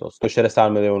 plásnu číslo, 160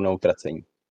 milionů na utracení.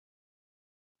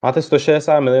 Máte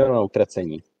 160 milionů na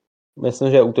utracení.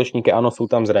 Myslím, že útočníky, ano, jsou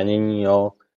tam zranění,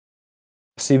 jo.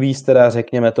 Si víc teda,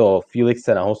 řekněme to,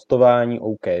 Felixe na hostování,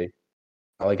 OK.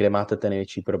 Ale kde máte ten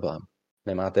největší problém?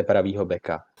 Nemáte pravýho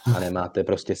beka a nemáte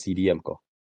prostě CDMko.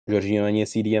 Jorginho není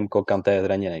CDMko, Kanté je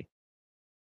zraněný.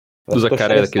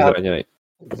 Zakaria je taky zraněný.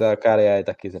 Zakaria je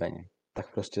taky zraněný.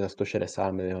 Tak prostě za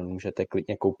 160 milionů můžete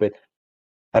klidně koupit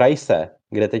Rice,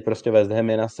 kde teď prostě West Ham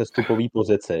je na sestupový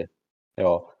pozici.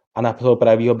 Jo. A na toho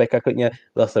pravýho beka klidně,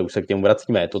 zase už se k těmu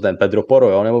vracíme, je to ten Pedro Porro,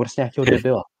 jo, nebo prostě nějakého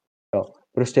debila. Jo.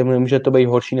 Prostě může to být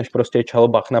horší než prostě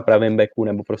Čalbach na pravém beku,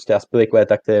 nebo prostě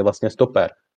Aspilicueta, který je vlastně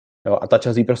stoper. Jo. A ta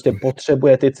Chelsea prostě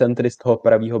potřebuje ty centry z toho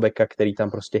pravýho beka, který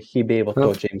tam prostě chybí od toho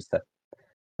Jamese.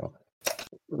 Jo.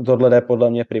 Tohle jde podle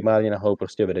mě primárně na hlavu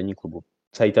prostě vedení klubu.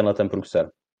 Celý tenhle ten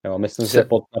průser. Jo. Myslím, že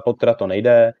na Pottera to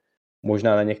nejde,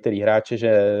 možná na některý hráče,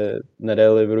 že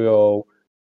nedeliverujou,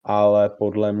 ale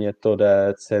podle mě to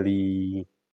jde celý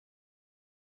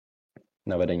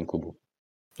na vedení klubu.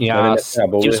 Já s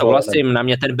tím souhlasím, na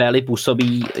mě ten Boehly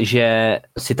působí, že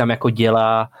si tam jako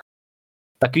dělá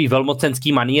takový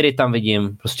velmocenský maníry tam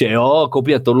vidím. Prostě jo,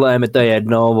 koupíte tohle, mi to je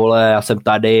jedno, vole, já jsem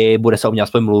tady, bude se o mě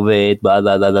aspoň mluvit,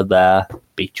 blablabla,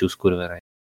 piču, skurvenej.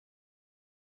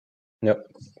 Jo.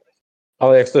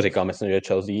 Ale jak jsi to říkal, myslím, že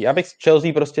Chelsea. Já bych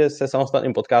Chelsea prostě se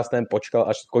samostatným podcastem počkal,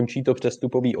 až skončí to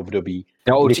přestupový období.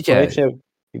 Jo, určitě.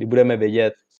 Kdy budeme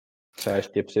vědět, třeba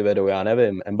ještě přivedou, já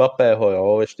nevím, Mbappého,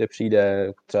 jo, ještě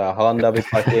přijde třeba Haalanda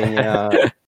vyplatí a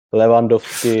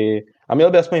Lewandowski. A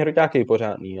měl by aspoň hroťáky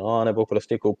pořádný, no, nebo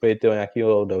prostě koupit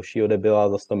nějakého dalšího debila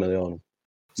za 100 milionů.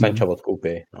 Sancha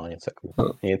odkoupí, no nic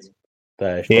takového. Nic. To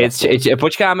je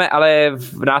počkáme, ale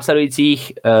v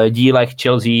následujících dílech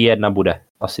Chelsea 1 bude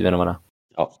asi věnovaná.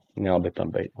 Jo, měla by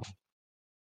tam být. No.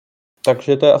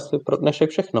 Takže to je asi pro dnešek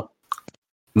všechno.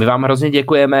 My vám hrozně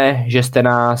děkujeme, že jste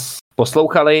nás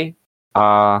poslouchali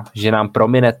a že nám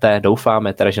prominete,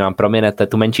 doufáme teda, že nám prominete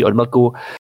tu menší odmlku.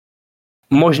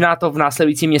 Možná to v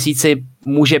následujícím měsíci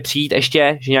může přijít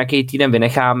ještě, že nějaký týden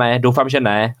vynecháme, doufám, že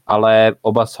ne, ale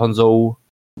oba s Honzou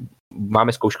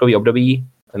máme zkouškový období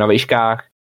na výškách,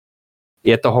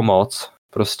 je toho moc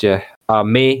prostě a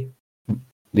my,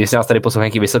 když se nás tady poslouchají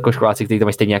nějaký vysokoškoláci, kteří to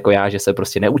mají stejně jako já, že se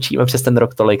prostě neučíme přes ten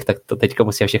rok tolik, tak to teďka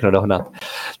musíme všechno dohnat.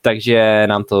 Takže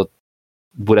nám to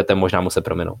budete možná muset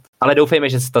prominout. Ale doufejme,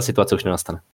 že ta situace už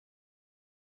nenastane.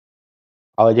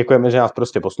 Ale děkujeme, že nás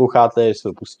prostě posloucháte, že se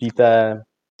to pustíte,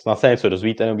 snad se něco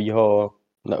dozvíte novýho,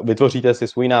 vytvoříte si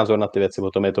svůj názor na ty věci,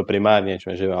 o tom je to primárně,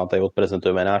 že vám tady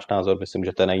odprezentujeme náš názor, myslím,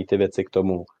 že najít ty věci k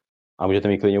tomu a můžete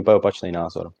mít klidně úplně opačný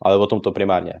názor, ale o tom to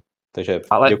primárně. Takže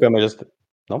děkujeme, že jste...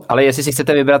 No? Ale jestli si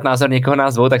chcete vybrat názor někoho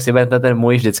nás dvou, tak si budete ten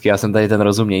můj vždycky, já jsem tady ten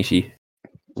rozumnější.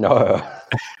 No jo.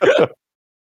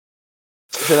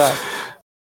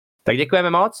 Tak děkujeme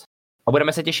moc a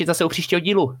budeme se těšit zase u příštího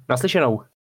dílu. Naslyšenou.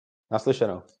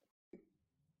 Naslyšenou.